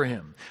pray for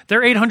him.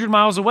 They're 800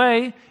 miles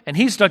away, and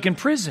he's stuck in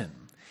prison.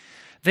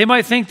 They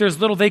might think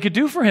there's little they could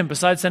do for him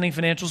besides sending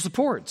financial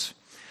support.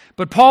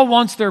 But Paul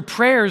wants their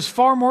prayers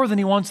far more than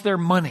he wants their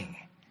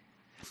money.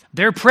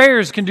 Their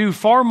prayers can do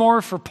far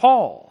more for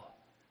Paul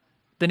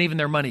than even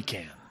their money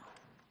can.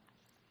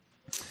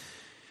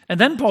 And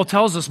then Paul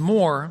tells us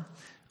more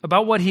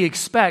about what he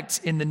expects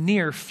in the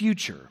near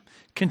future.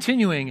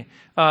 Continuing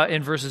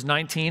in verses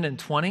 19 and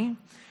 20.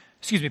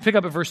 Pick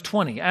up at verse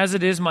 20. As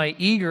it is my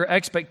eager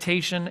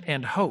expectation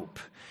and hope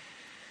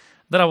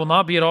that I will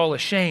not be at all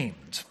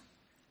ashamed,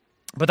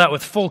 but that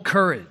with full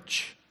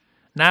courage,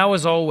 now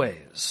as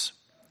always,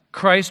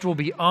 Christ will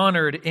be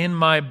honored in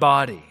my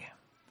body,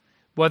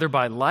 whether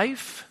by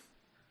life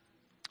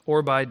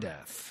or by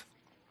death.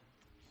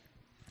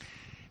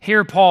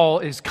 Here Paul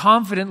is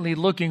confidently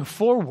looking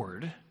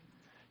forward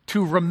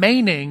to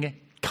remaining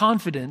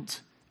confident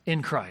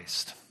in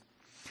Christ.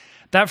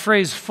 That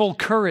phrase, full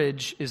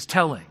courage, is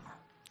telling.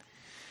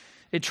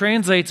 It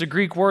translates a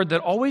Greek word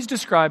that always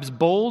describes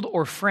bold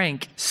or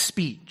frank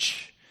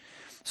speech.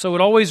 So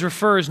it always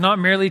refers not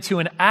merely to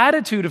an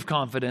attitude of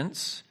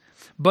confidence,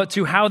 but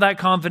to how that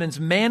confidence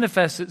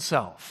manifests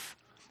itself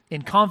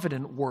in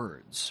confident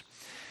words.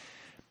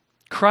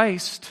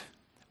 Christ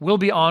will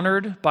be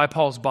honored by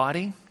Paul's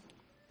body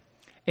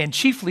and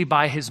chiefly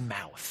by his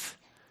mouth,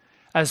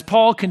 as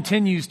Paul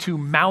continues to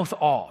mouth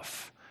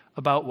off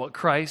about what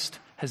Christ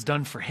has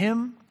done for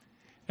him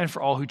and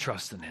for all who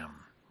trust in him.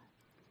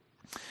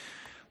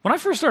 When I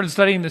first started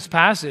studying this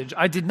passage,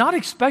 I did not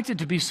expect it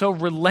to be so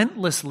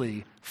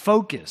relentlessly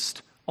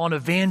focused on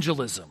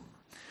evangelism.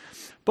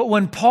 But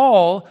when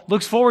Paul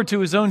looks forward to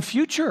his own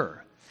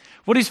future,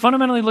 what he's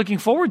fundamentally looking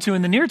forward to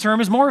in the near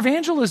term is more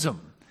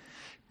evangelism.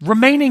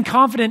 Remaining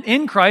confident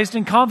in Christ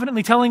and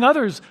confidently telling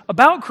others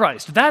about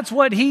Christ. That's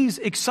what he's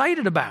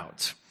excited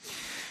about.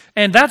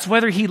 And that's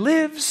whether he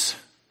lives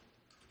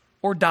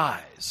or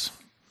dies.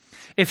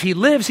 If he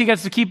lives, he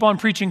gets to keep on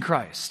preaching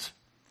Christ.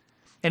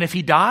 And if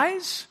he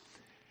dies,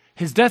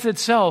 his death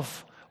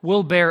itself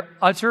will bear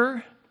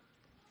utter,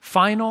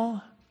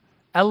 final,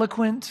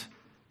 eloquent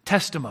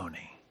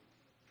testimony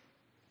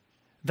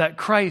that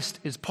Christ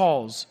is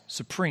Paul's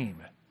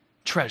supreme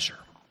treasure.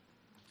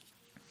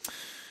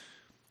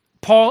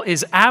 Paul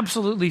is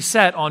absolutely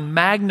set on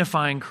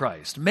magnifying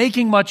Christ,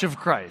 making much of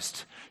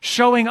Christ,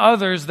 showing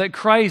others that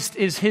Christ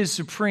is his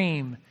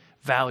supreme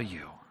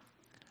value.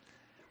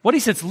 What he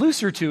sets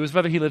looser to is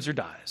whether he lives or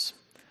dies.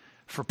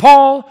 For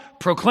Paul,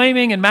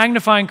 proclaiming and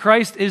magnifying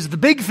Christ is the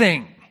big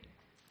thing.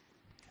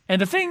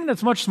 And the thing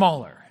that's much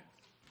smaller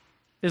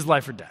is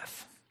life or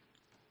death.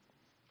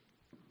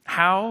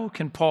 How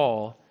can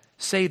Paul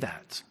say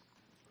that?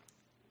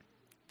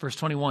 Verse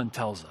 21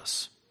 tells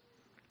us,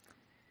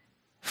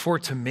 "For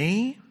to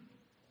me,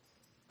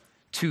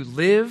 to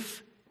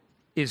live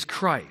is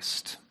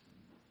Christ,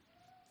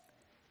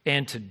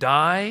 and to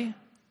die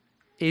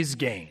is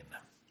gain."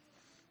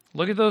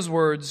 Look at those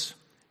words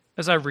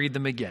as I read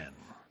them again.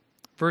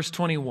 Verse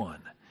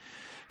 21,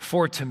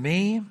 "For to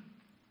me,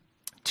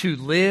 to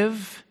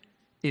live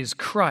is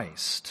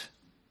Christ,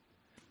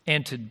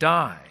 and to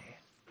die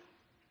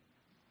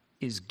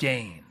is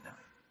gain."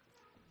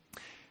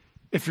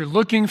 If you're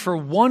looking for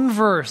one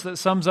verse that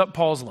sums up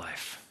Paul's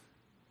life,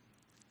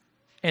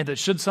 and that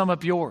should sum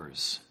up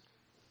yours,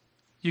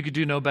 you could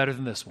do no better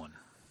than this one.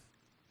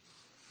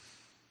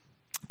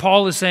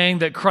 Paul is saying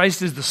that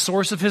Christ is the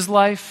source of his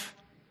life,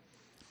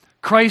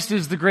 Christ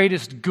is the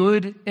greatest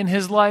good in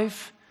his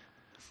life,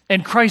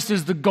 and Christ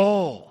is the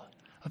goal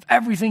of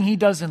everything he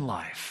does in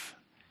life.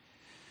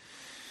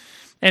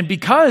 And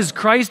because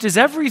Christ is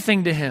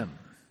everything to him,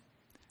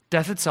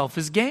 death itself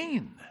is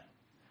gain.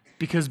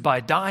 Because by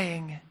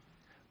dying,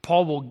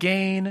 Paul will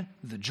gain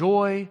the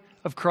joy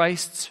of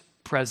Christ's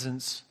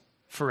presence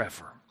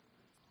forever.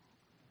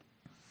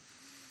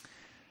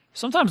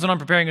 Sometimes when I'm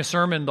preparing a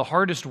sermon, the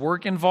hardest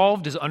work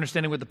involved is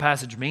understanding what the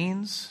passage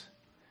means,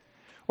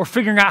 or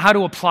figuring out how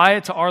to apply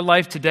it to our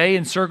life today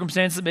in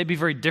circumstances that may be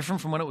very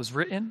different from when it was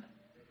written.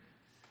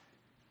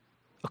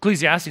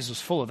 Ecclesiastes was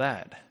full of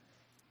that.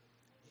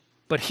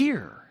 But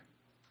here,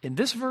 in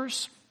this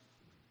verse,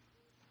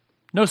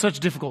 no such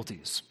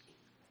difficulties.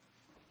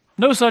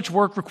 No such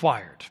work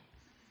required.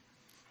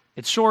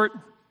 It's short,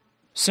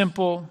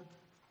 simple,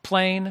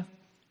 plain,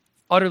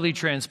 utterly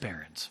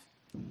transparent.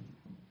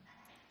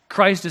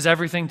 Christ is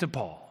everything to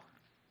Paul.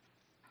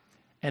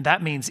 And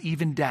that means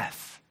even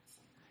death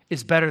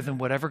is better than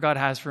whatever God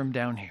has for him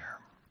down here.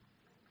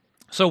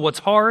 So what's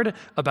hard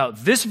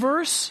about this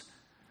verse,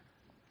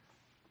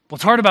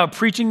 what's hard about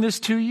preaching this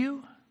to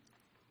you,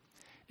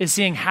 is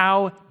seeing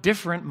how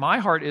different my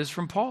heart is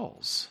from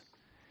Paul's.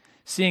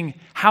 Seeing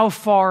how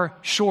far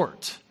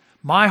short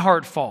my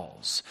heart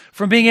falls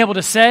from being able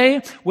to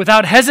say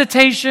without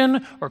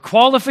hesitation or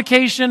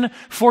qualification,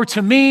 "For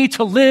to me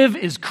to live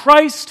is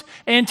Christ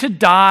and to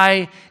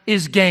die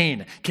is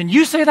gain." Can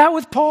you say that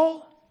with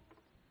Paul?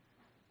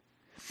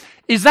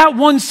 Is that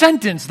one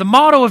sentence the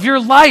motto of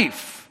your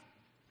life?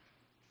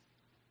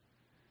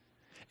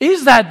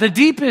 Is that the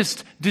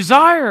deepest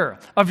desire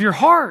of your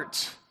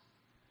heart?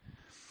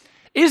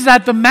 Is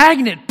that the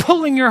magnet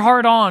pulling your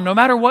heart on no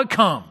matter what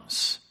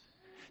comes?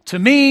 To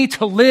me,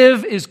 to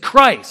live is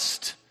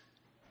Christ,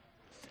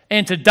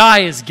 and to die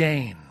is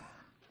gain.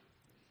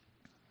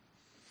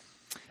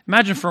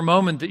 Imagine for a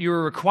moment that you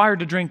were required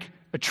to drink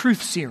a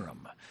truth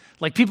serum,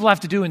 like people have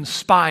to do in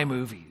spy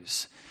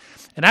movies.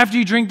 And after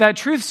you drink that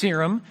truth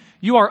serum,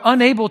 you are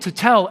unable to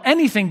tell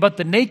anything but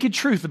the naked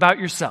truth about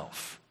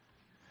yourself.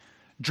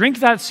 Drink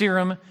that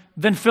serum,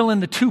 then fill in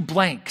the two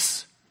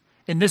blanks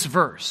in this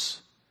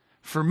verse.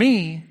 For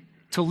me,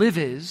 to live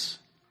is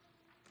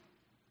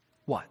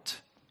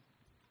what?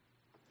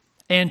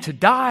 And to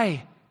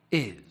die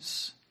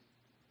is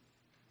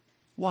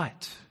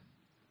what?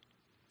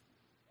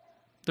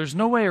 There's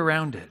no way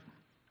around it.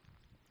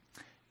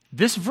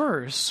 This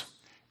verse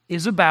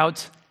is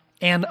about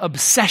an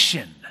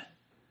obsession.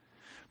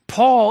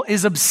 Paul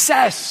is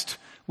obsessed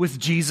with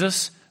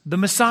Jesus, the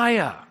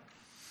Messiah.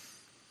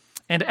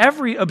 And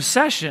every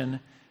obsession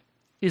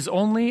is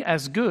only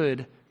as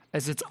good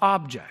as its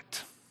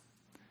object.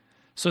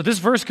 So this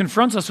verse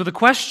confronts us with a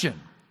question.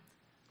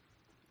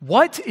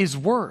 What is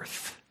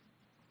worth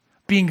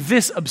being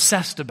this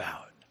obsessed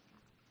about?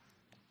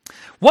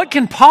 What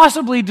can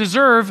possibly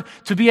deserve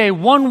to be a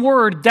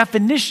one-word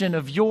definition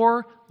of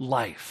your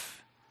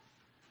life?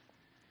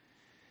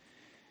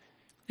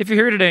 If you're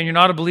here today and you're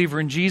not a believer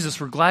in Jesus,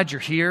 we're glad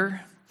you're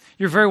here.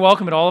 You're very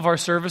welcome at all of our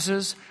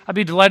services. I'd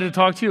be delighted to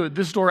talk to you at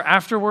this door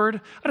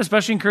afterward. I'd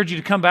especially encourage you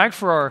to come back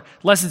for our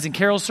Lessons and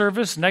Carols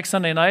service next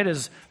Sunday night,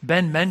 as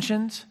Ben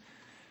mentioned.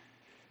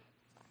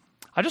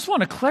 I just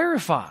want to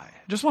clarify,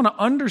 just want to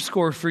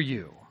underscore for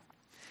you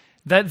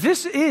that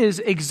this is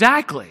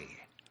exactly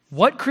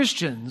what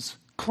Christians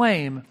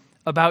claim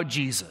about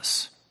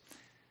Jesus.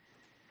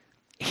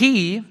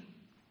 He,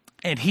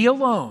 and He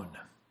alone,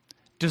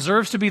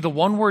 deserves to be the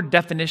one-word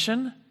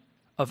definition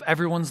of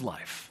everyone's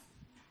life.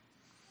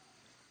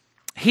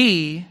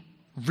 He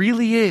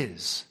really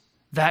is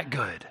that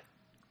good.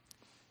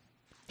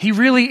 He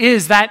really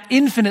is that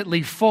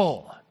infinitely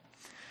full.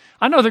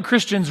 I know that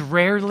Christians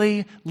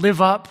rarely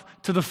live up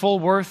to the full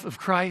worth of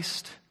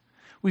Christ.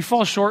 We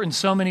fall short in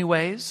so many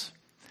ways,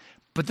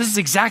 but this is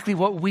exactly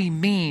what we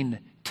mean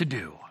to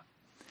do.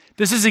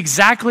 This is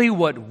exactly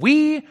what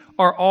we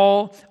are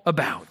all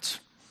about.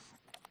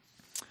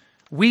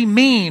 We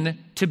mean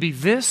to be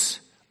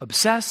this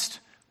obsessed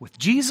with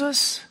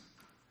Jesus,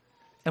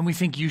 and we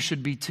think you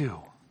should be too.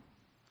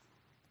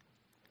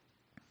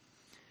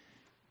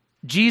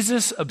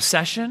 Jesus'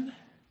 obsession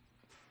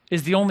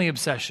is the only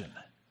obsession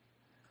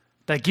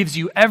that gives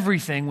you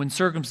everything when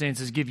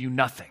circumstances give you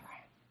nothing.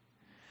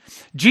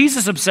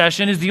 Jesus'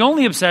 obsession is the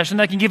only obsession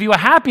that can give you a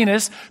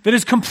happiness that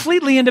is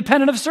completely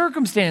independent of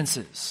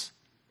circumstances.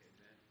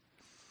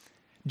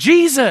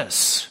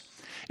 Jesus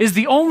is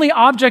the only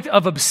object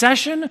of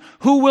obsession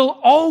who will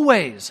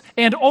always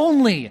and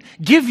only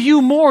give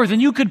you more than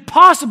you could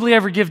possibly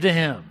ever give to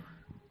Him.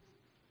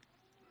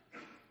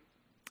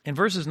 In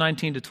verses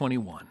 19 to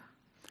 21,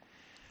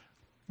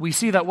 we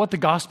see that what the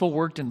gospel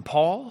worked in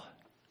Paul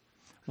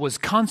was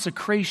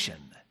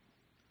consecration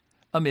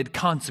amid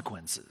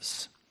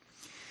consequences.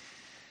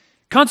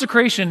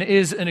 Consecration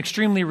is an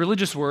extremely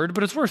religious word,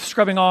 but it's worth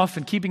scrubbing off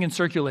and keeping in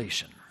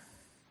circulation.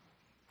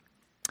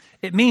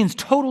 It means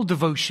total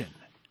devotion,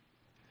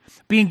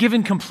 being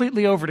given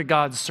completely over to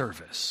God's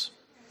service.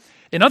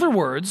 In other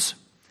words,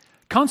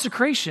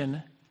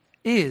 consecration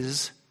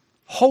is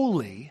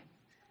holy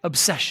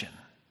obsession.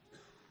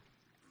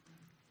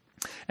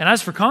 And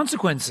as for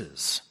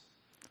consequences,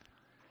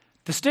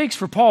 the stakes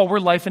for Paul were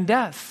life and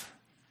death,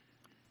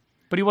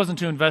 but he wasn't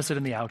too invested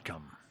in the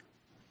outcome.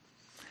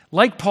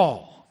 Like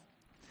Paul,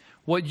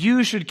 what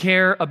you should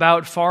care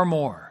about far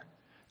more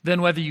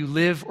than whether you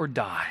live or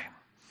die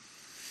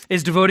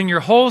is devoting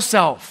your whole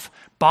self,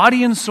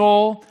 body and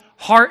soul,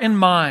 heart and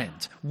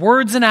mind,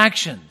 words and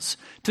actions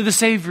to the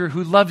Savior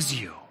who loves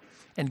you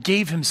and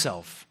gave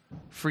Himself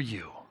for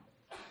you.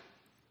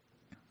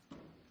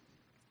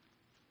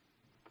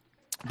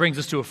 Brings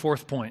us to a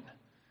fourth point.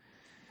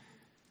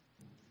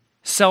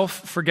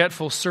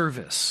 Self-forgetful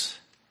service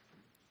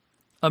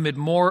amid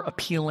more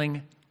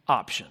appealing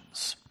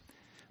options.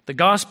 The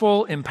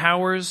gospel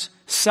empowers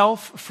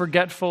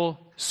self-forgetful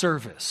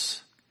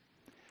service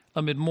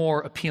amid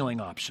more appealing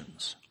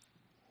options.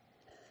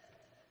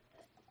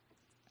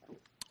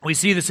 We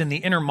see this in the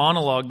inner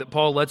monologue that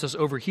Paul lets us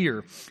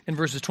overhear in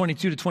verses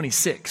 22 to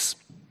 26.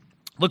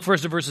 Look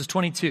first at verses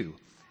 22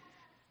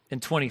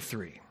 and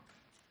 23.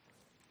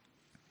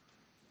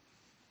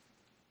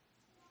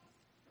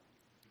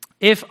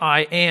 If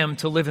I am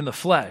to live in the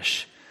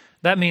flesh,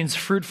 that means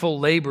fruitful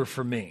labor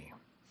for me.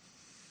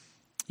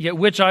 Yet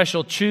which I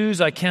shall choose,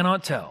 I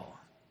cannot tell.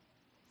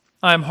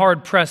 I am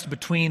hard pressed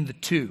between the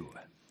two.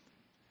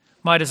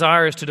 My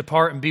desire is to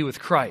depart and be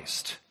with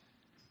Christ,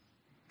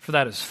 for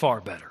that is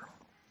far better.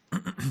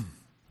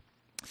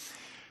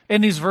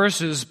 In these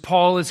verses,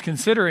 Paul is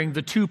considering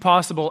the two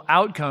possible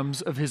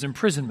outcomes of his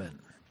imprisonment.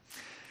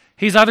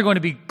 He's either going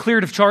to be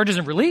cleared of charges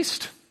and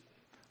released,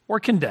 or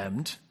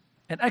condemned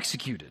and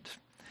executed.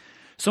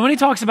 So when he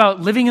talks about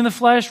living in the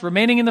flesh,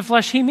 remaining in the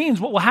flesh, he means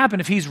what will happen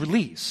if he's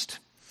released.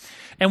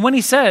 And when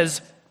he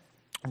says,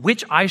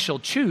 which I shall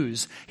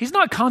choose, he's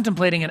not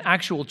contemplating an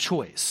actual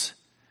choice.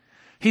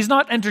 He's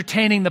not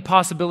entertaining the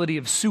possibility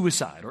of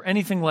suicide or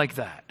anything like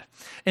that.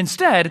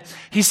 Instead,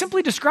 he's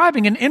simply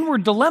describing an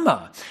inward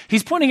dilemma.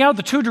 He's pointing out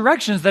the two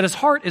directions that his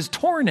heart is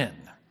torn in.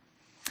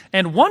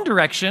 And one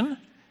direction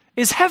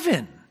is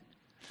heaven.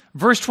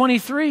 Verse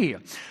 23,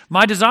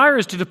 my desire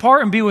is to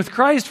depart and be with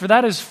Christ, for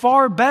that is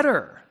far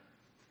better.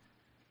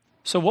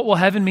 So what will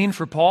heaven mean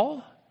for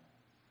Paul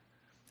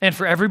and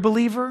for every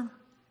believer?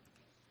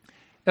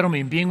 It'll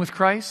mean being with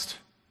Christ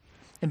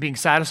and being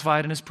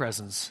satisfied in His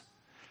presence.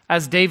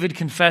 As David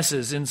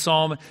confesses in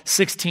Psalm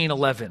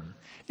 16:11,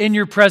 in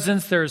your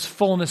presence there is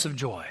fullness of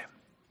joy.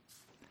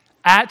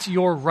 At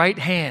your right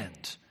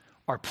hand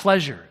are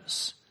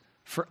pleasures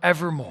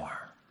forevermore.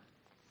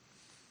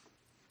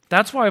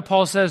 That's why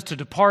Paul says to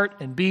depart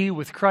and be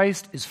with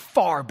Christ is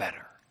far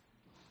better.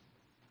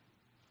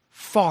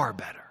 Far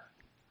better.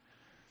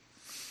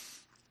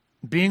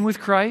 Being with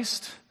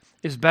Christ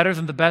is better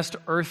than the best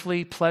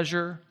earthly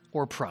pleasure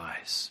or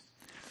prize.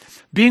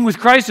 Being with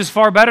Christ is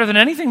far better than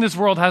anything this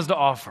world has to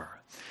offer.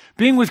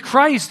 Being with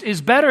Christ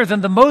is better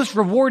than the most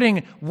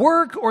rewarding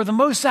work or the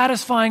most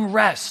satisfying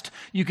rest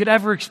you could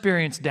ever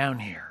experience down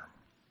here.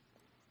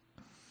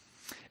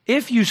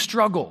 If you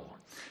struggle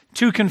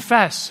to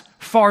confess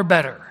far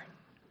better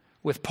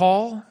with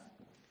Paul,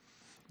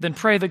 then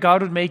pray that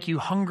God would make you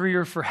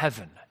hungrier for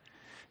heaven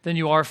than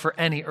you are for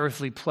any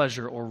earthly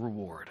pleasure or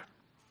reward.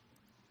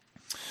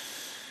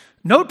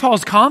 Note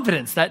Paul's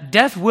confidence that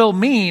death will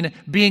mean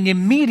being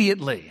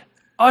immediately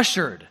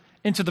ushered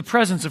into the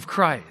presence of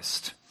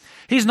Christ.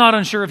 He's not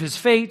unsure of his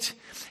fate.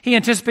 He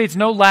anticipates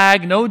no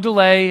lag, no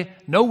delay,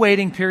 no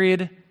waiting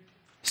period.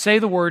 Say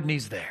the word and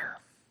he's there.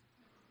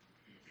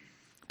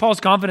 Paul's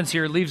confidence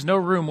here leaves no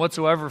room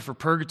whatsoever for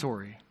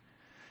purgatory.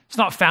 It's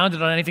not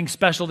founded on anything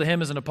special to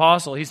him as an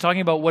apostle. He's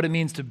talking about what it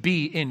means to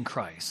be in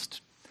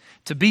Christ.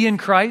 To be in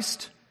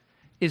Christ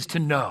is to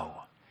know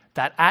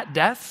that at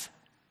death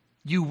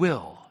you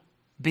will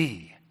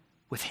be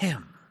with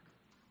him.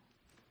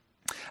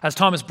 As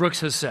Thomas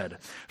Brooks has said,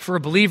 for a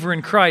believer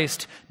in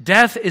Christ,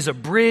 death is a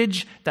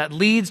bridge that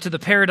leads to the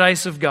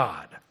paradise of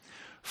God.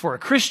 For a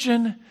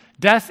Christian,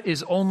 death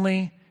is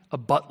only a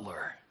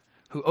butler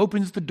who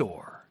opens the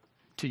door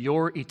to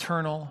your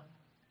eternal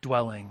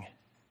dwelling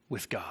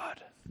with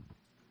God.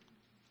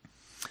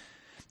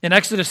 In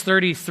Exodus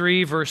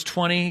 33, verse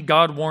 20,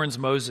 God warns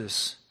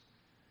Moses,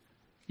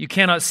 "You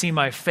cannot see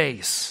my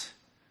face,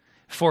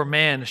 for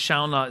man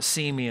shall not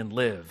see me and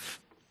live."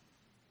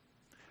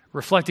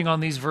 Reflecting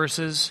on these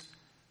verses,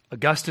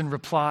 Augustine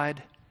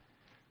replied,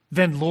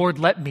 "Then, Lord,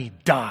 let me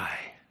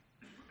die,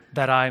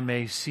 that I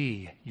may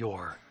see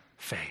your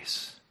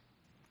face."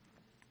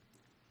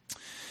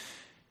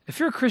 If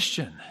you're a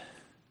Christian,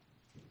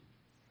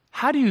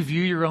 how do you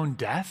view your own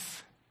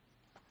death?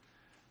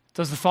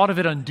 Does the thought of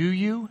it undo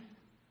you?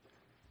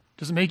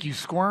 Does it make you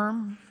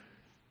squirm?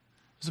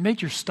 Does it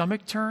make your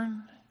stomach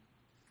turn?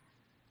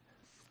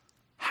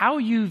 How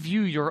you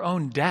view your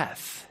own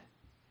death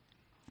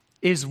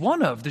is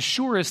one of the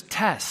surest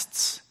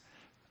tests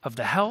of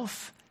the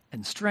health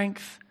and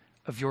strength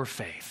of your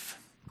faith.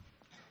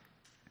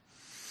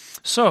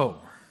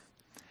 So,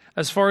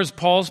 as far as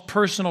Paul's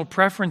personal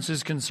preference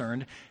is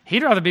concerned,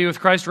 he'd rather be with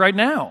Christ right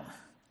now.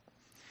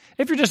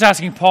 If you're just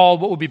asking Paul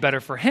what would be better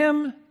for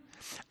him,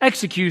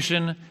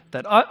 execution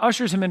that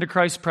ushers him into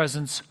Christ's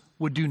presence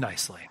would do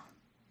nicely.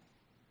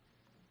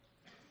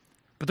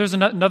 But there's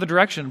another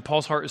direction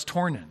Paul's heart is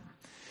torn in.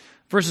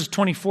 Verses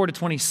 24 to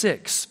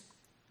 26.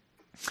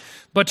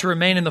 "But to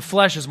remain in the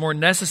flesh is more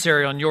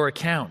necessary on your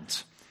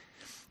account.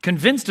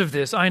 Convinced of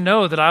this, I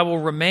know that I will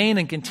remain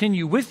and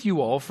continue with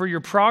you all for your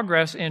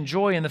progress and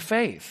joy in the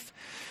faith,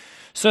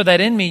 so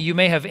that in me you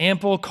may have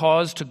ample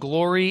cause to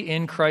glory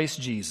in Christ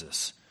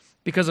Jesus,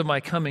 because of my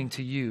coming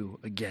to you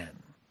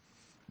again."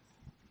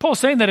 Paul's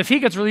saying that if he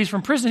gets released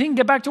from prison, he can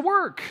get back to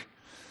work.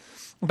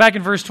 Back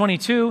in verse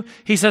 22,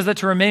 he says that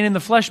to remain in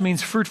the flesh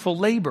means fruitful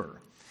labor.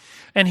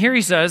 And here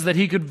he says that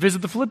he could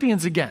visit the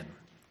Philippians again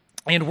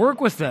and work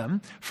with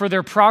them for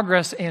their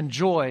progress and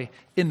joy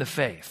in the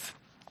faith.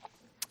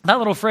 That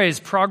little phrase,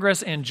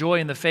 progress and joy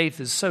in the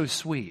faith, is so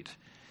sweet.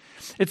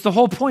 It's the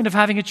whole point of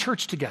having a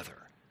church together,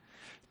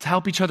 to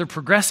help each other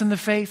progress in the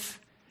faith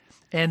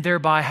and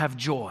thereby have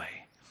joy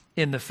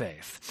in the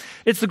faith.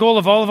 It's the goal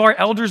of all of our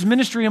elders'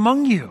 ministry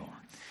among you.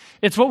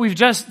 It's what we've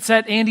just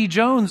set Andy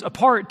Jones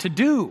apart to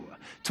do,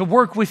 to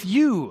work with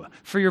you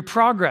for your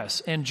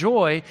progress and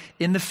joy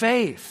in the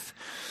faith.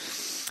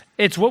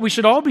 It's what we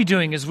should all be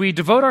doing as we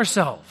devote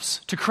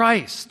ourselves to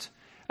Christ,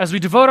 as we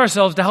devote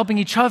ourselves to helping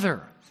each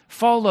other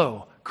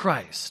follow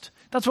Christ.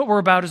 That's what we're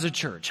about as a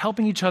church,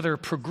 helping each other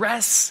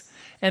progress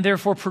and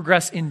therefore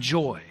progress in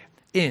joy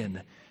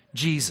in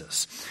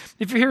Jesus.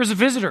 If you're here as a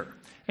visitor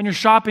and you're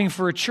shopping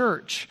for a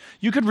church,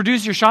 you could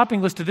reduce your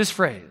shopping list to this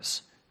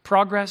phrase: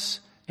 progress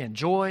and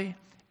joy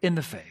in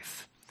the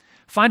faith.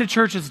 Find a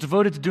church that's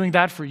devoted to doing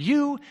that for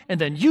you,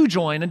 and then you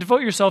join and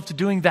devote yourself to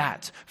doing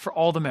that for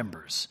all the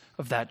members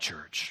of that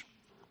church.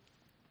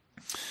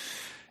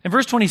 In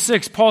verse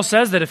 26, Paul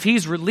says that if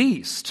he's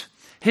released,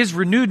 his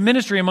renewed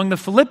ministry among the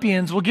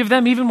Philippians will give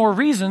them even more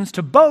reasons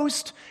to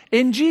boast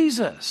in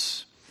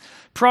Jesus.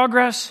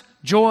 Progress,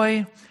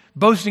 joy,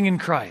 boasting in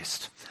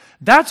Christ.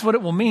 That's what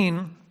it will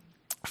mean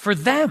for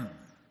them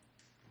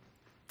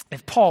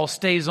if Paul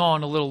stays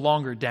on a little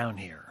longer down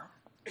here.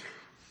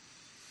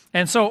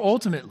 And so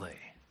ultimately,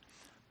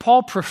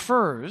 Paul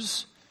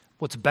prefers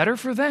what's better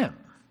for them,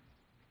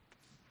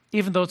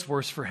 even though it's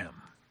worse for him.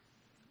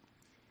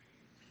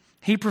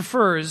 He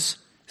prefers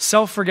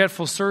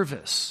self-forgetful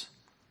service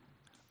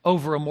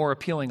over a more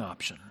appealing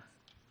option.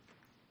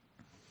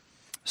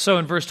 So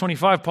in verse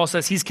 25, Paul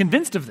says he's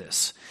convinced of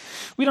this.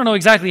 We don't know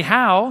exactly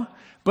how,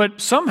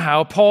 but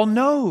somehow Paul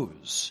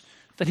knows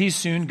that he's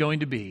soon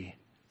going to be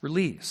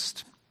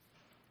released.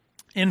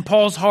 In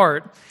Paul's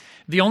heart,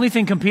 the only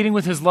thing competing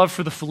with his love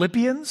for the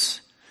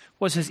Philippians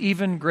was his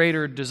even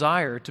greater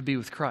desire to be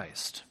with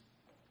Christ.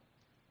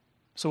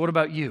 So what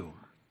about you?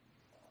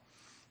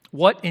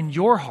 What in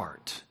your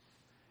heart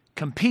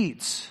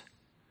competes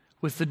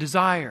with the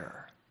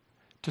desire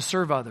to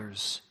serve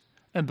others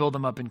and build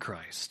them up in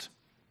Christ.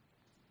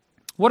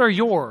 What are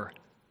your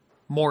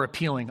more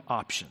appealing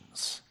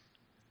options?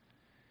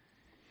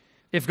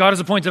 If God has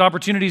appointed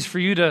opportunities for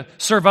you to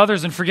serve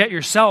others and forget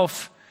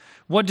yourself,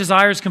 what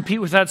desires compete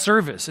with that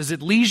service? Is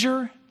it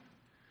leisure,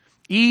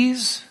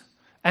 ease,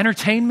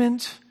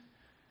 entertainment,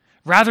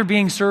 rather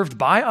being served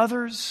by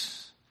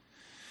others?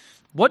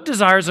 What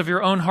desires of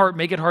your own heart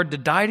make it hard to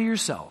die to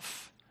yourself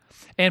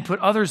and put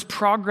others'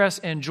 progress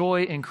and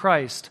joy in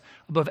Christ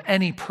above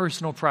any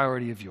personal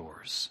priority of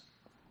yours?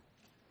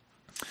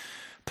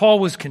 Paul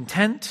was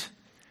content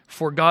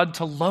for God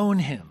to loan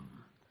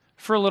him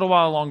for a little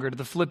while longer to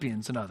the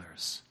Philippians and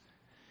others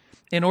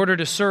in order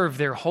to serve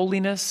their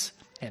holiness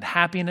and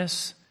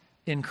happiness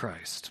in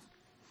Christ.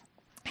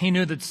 He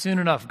knew that soon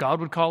enough God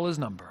would call his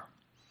number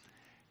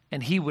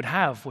and he would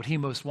have what he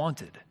most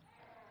wanted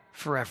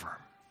forever.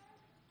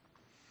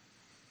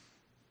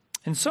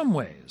 In some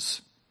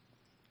ways,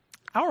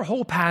 our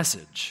whole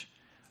passage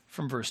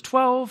from verse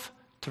 12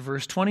 to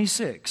verse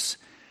 26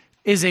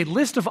 is a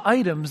list of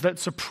items that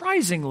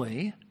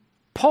surprisingly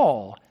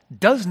Paul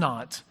does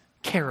not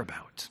care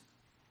about.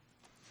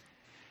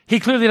 He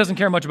clearly doesn't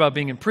care much about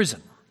being in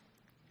prison.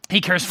 He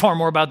cares far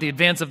more about the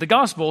advance of the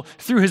gospel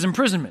through his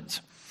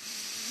imprisonment.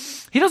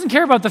 He doesn't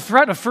care about the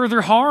threat of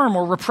further harm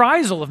or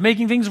reprisal, of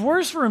making things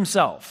worse for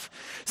himself,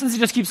 since he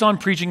just keeps on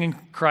preaching in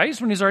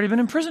Christ when he's already been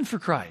imprisoned for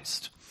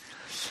Christ.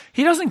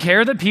 He doesn't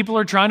care that people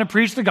are trying to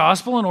preach the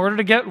gospel in order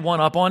to get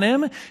one up on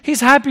him. He's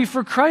happy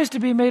for Christ to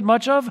be made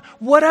much of,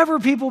 whatever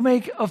people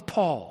make of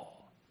Paul.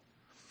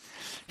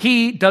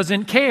 He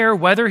doesn't care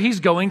whether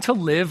he's going to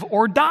live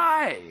or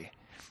die,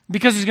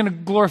 because he's going to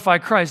glorify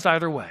Christ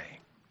either way.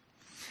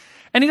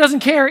 And he doesn't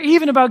care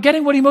even about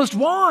getting what he most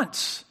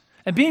wants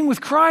and being with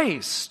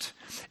Christ,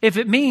 if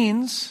it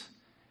means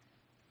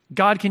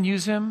God can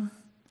use him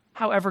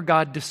however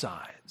God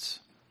decides.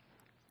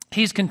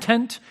 He's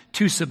content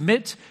to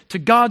submit to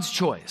God's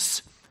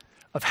choice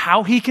of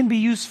how he can be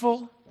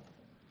useful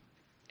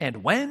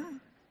and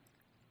when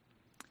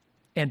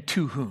and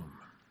to whom.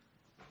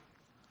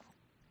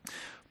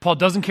 Paul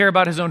doesn't care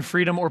about his own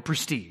freedom or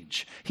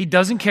prestige. He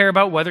doesn't care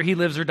about whether he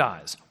lives or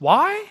dies.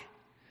 Why?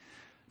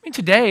 I mean,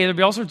 today there'll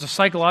be all sorts of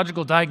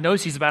psychological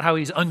diagnoses about how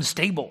he's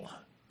unstable.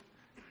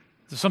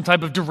 There's some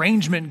type of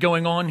derangement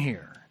going on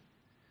here.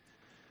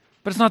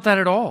 But it's not that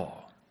at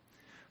all.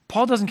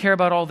 Paul doesn't care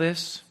about all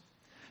this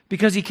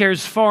because he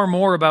cares far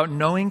more about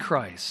knowing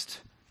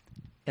Christ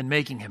and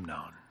making him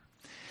known.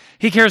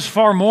 He cares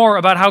far more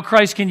about how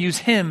Christ can use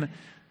him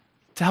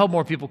to help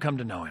more people come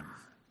to know him.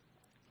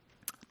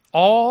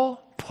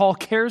 All Paul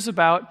cares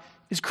about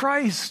is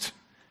Christ.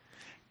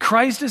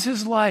 Christ is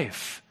his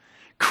life.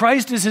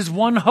 Christ is his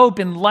one hope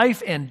in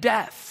life and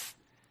death.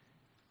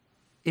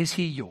 Is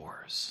he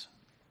yours?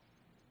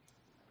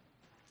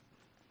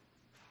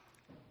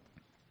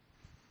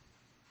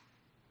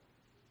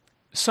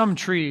 Some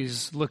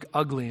trees look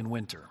ugly in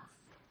winter.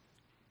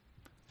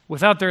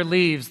 Without their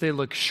leaves, they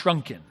look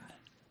shrunken,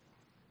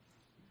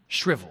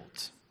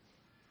 shriveled.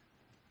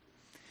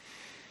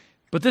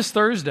 But this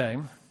Thursday,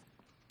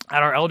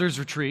 at our elders'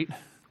 retreat,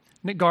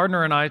 Nick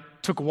Gardner and I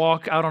took a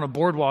walk out on a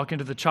boardwalk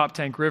into the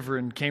Choptank River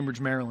in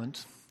Cambridge,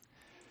 Maryland.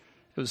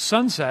 It was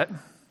sunset.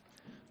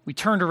 We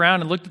turned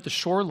around and looked at the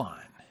shoreline.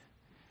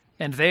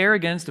 And there,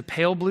 against a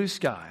pale blue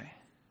sky,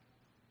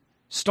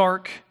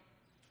 stark,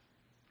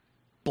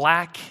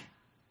 black,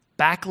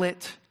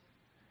 backlit,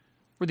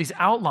 were these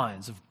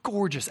outlines of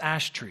gorgeous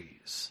ash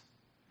trees,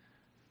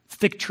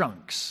 thick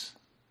trunks,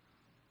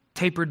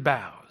 tapered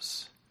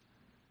boughs,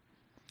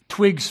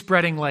 twigs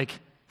spreading like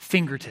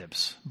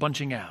fingertips,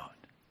 bunching out.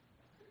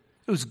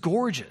 It was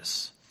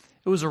gorgeous.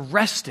 It was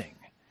arresting.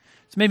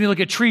 It's made me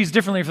look at trees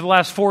differently for the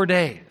last 4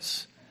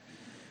 days.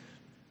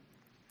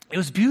 It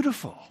was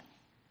beautiful.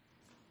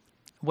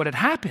 What had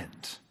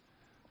happened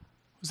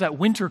was that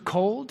winter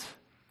cold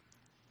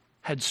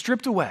had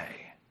stripped away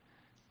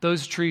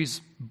those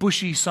trees'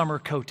 bushy summer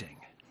coating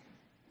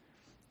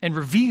and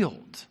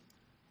revealed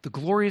the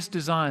glorious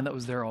design that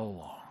was there all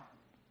along.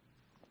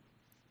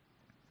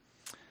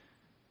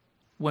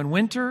 When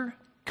winter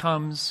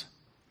comes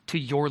to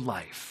your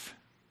life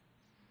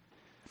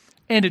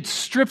and it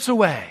strips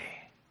away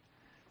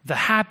the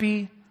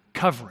happy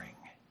covering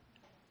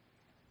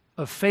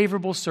of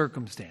favorable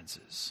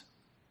circumstances,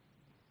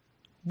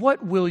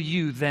 what will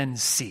you then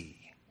see?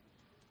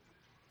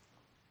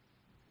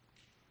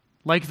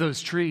 Like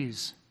those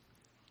trees,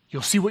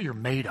 you'll see what you're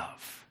made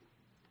of.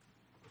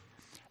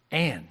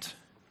 And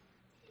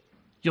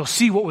you'll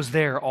see what was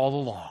there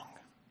all along,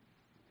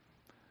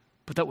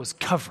 but that was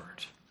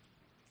covered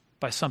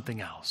by something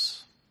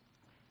else.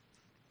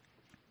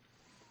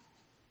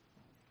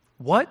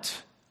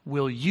 What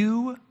will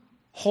you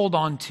hold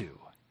on to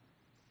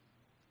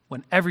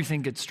when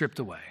everything gets stripped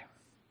away?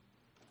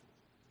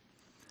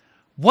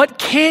 What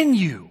can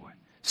you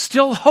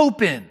still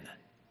hope in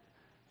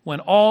when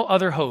all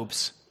other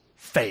hopes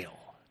fail?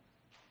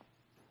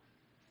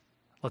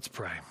 Let's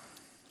pray.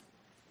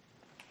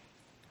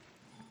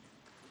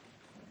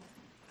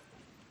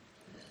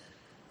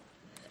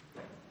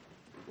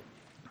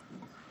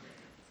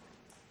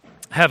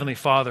 Heavenly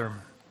Father,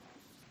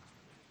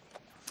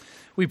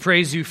 we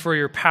praise you for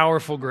your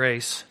powerful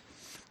grace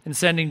in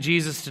sending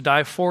Jesus to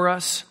die for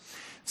us,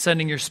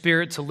 sending your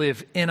Spirit to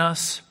live in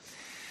us,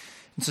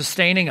 and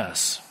sustaining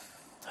us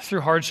through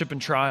hardship and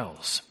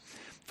trials.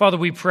 Father,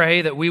 we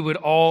pray that we would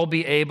all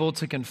be able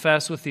to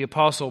confess with the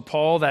Apostle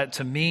Paul that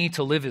to me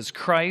to live is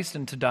Christ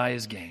and to die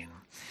is gain.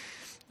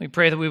 We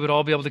pray that we would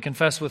all be able to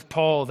confess with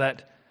Paul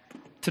that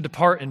to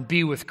depart and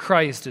be with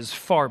Christ is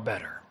far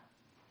better.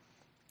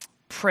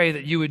 Pray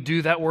that you would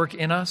do that work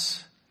in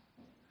us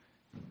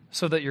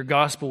so that your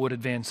gospel would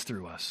advance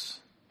through us.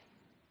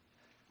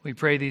 We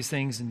pray these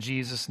things in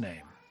Jesus'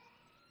 name.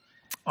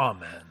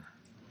 Amen.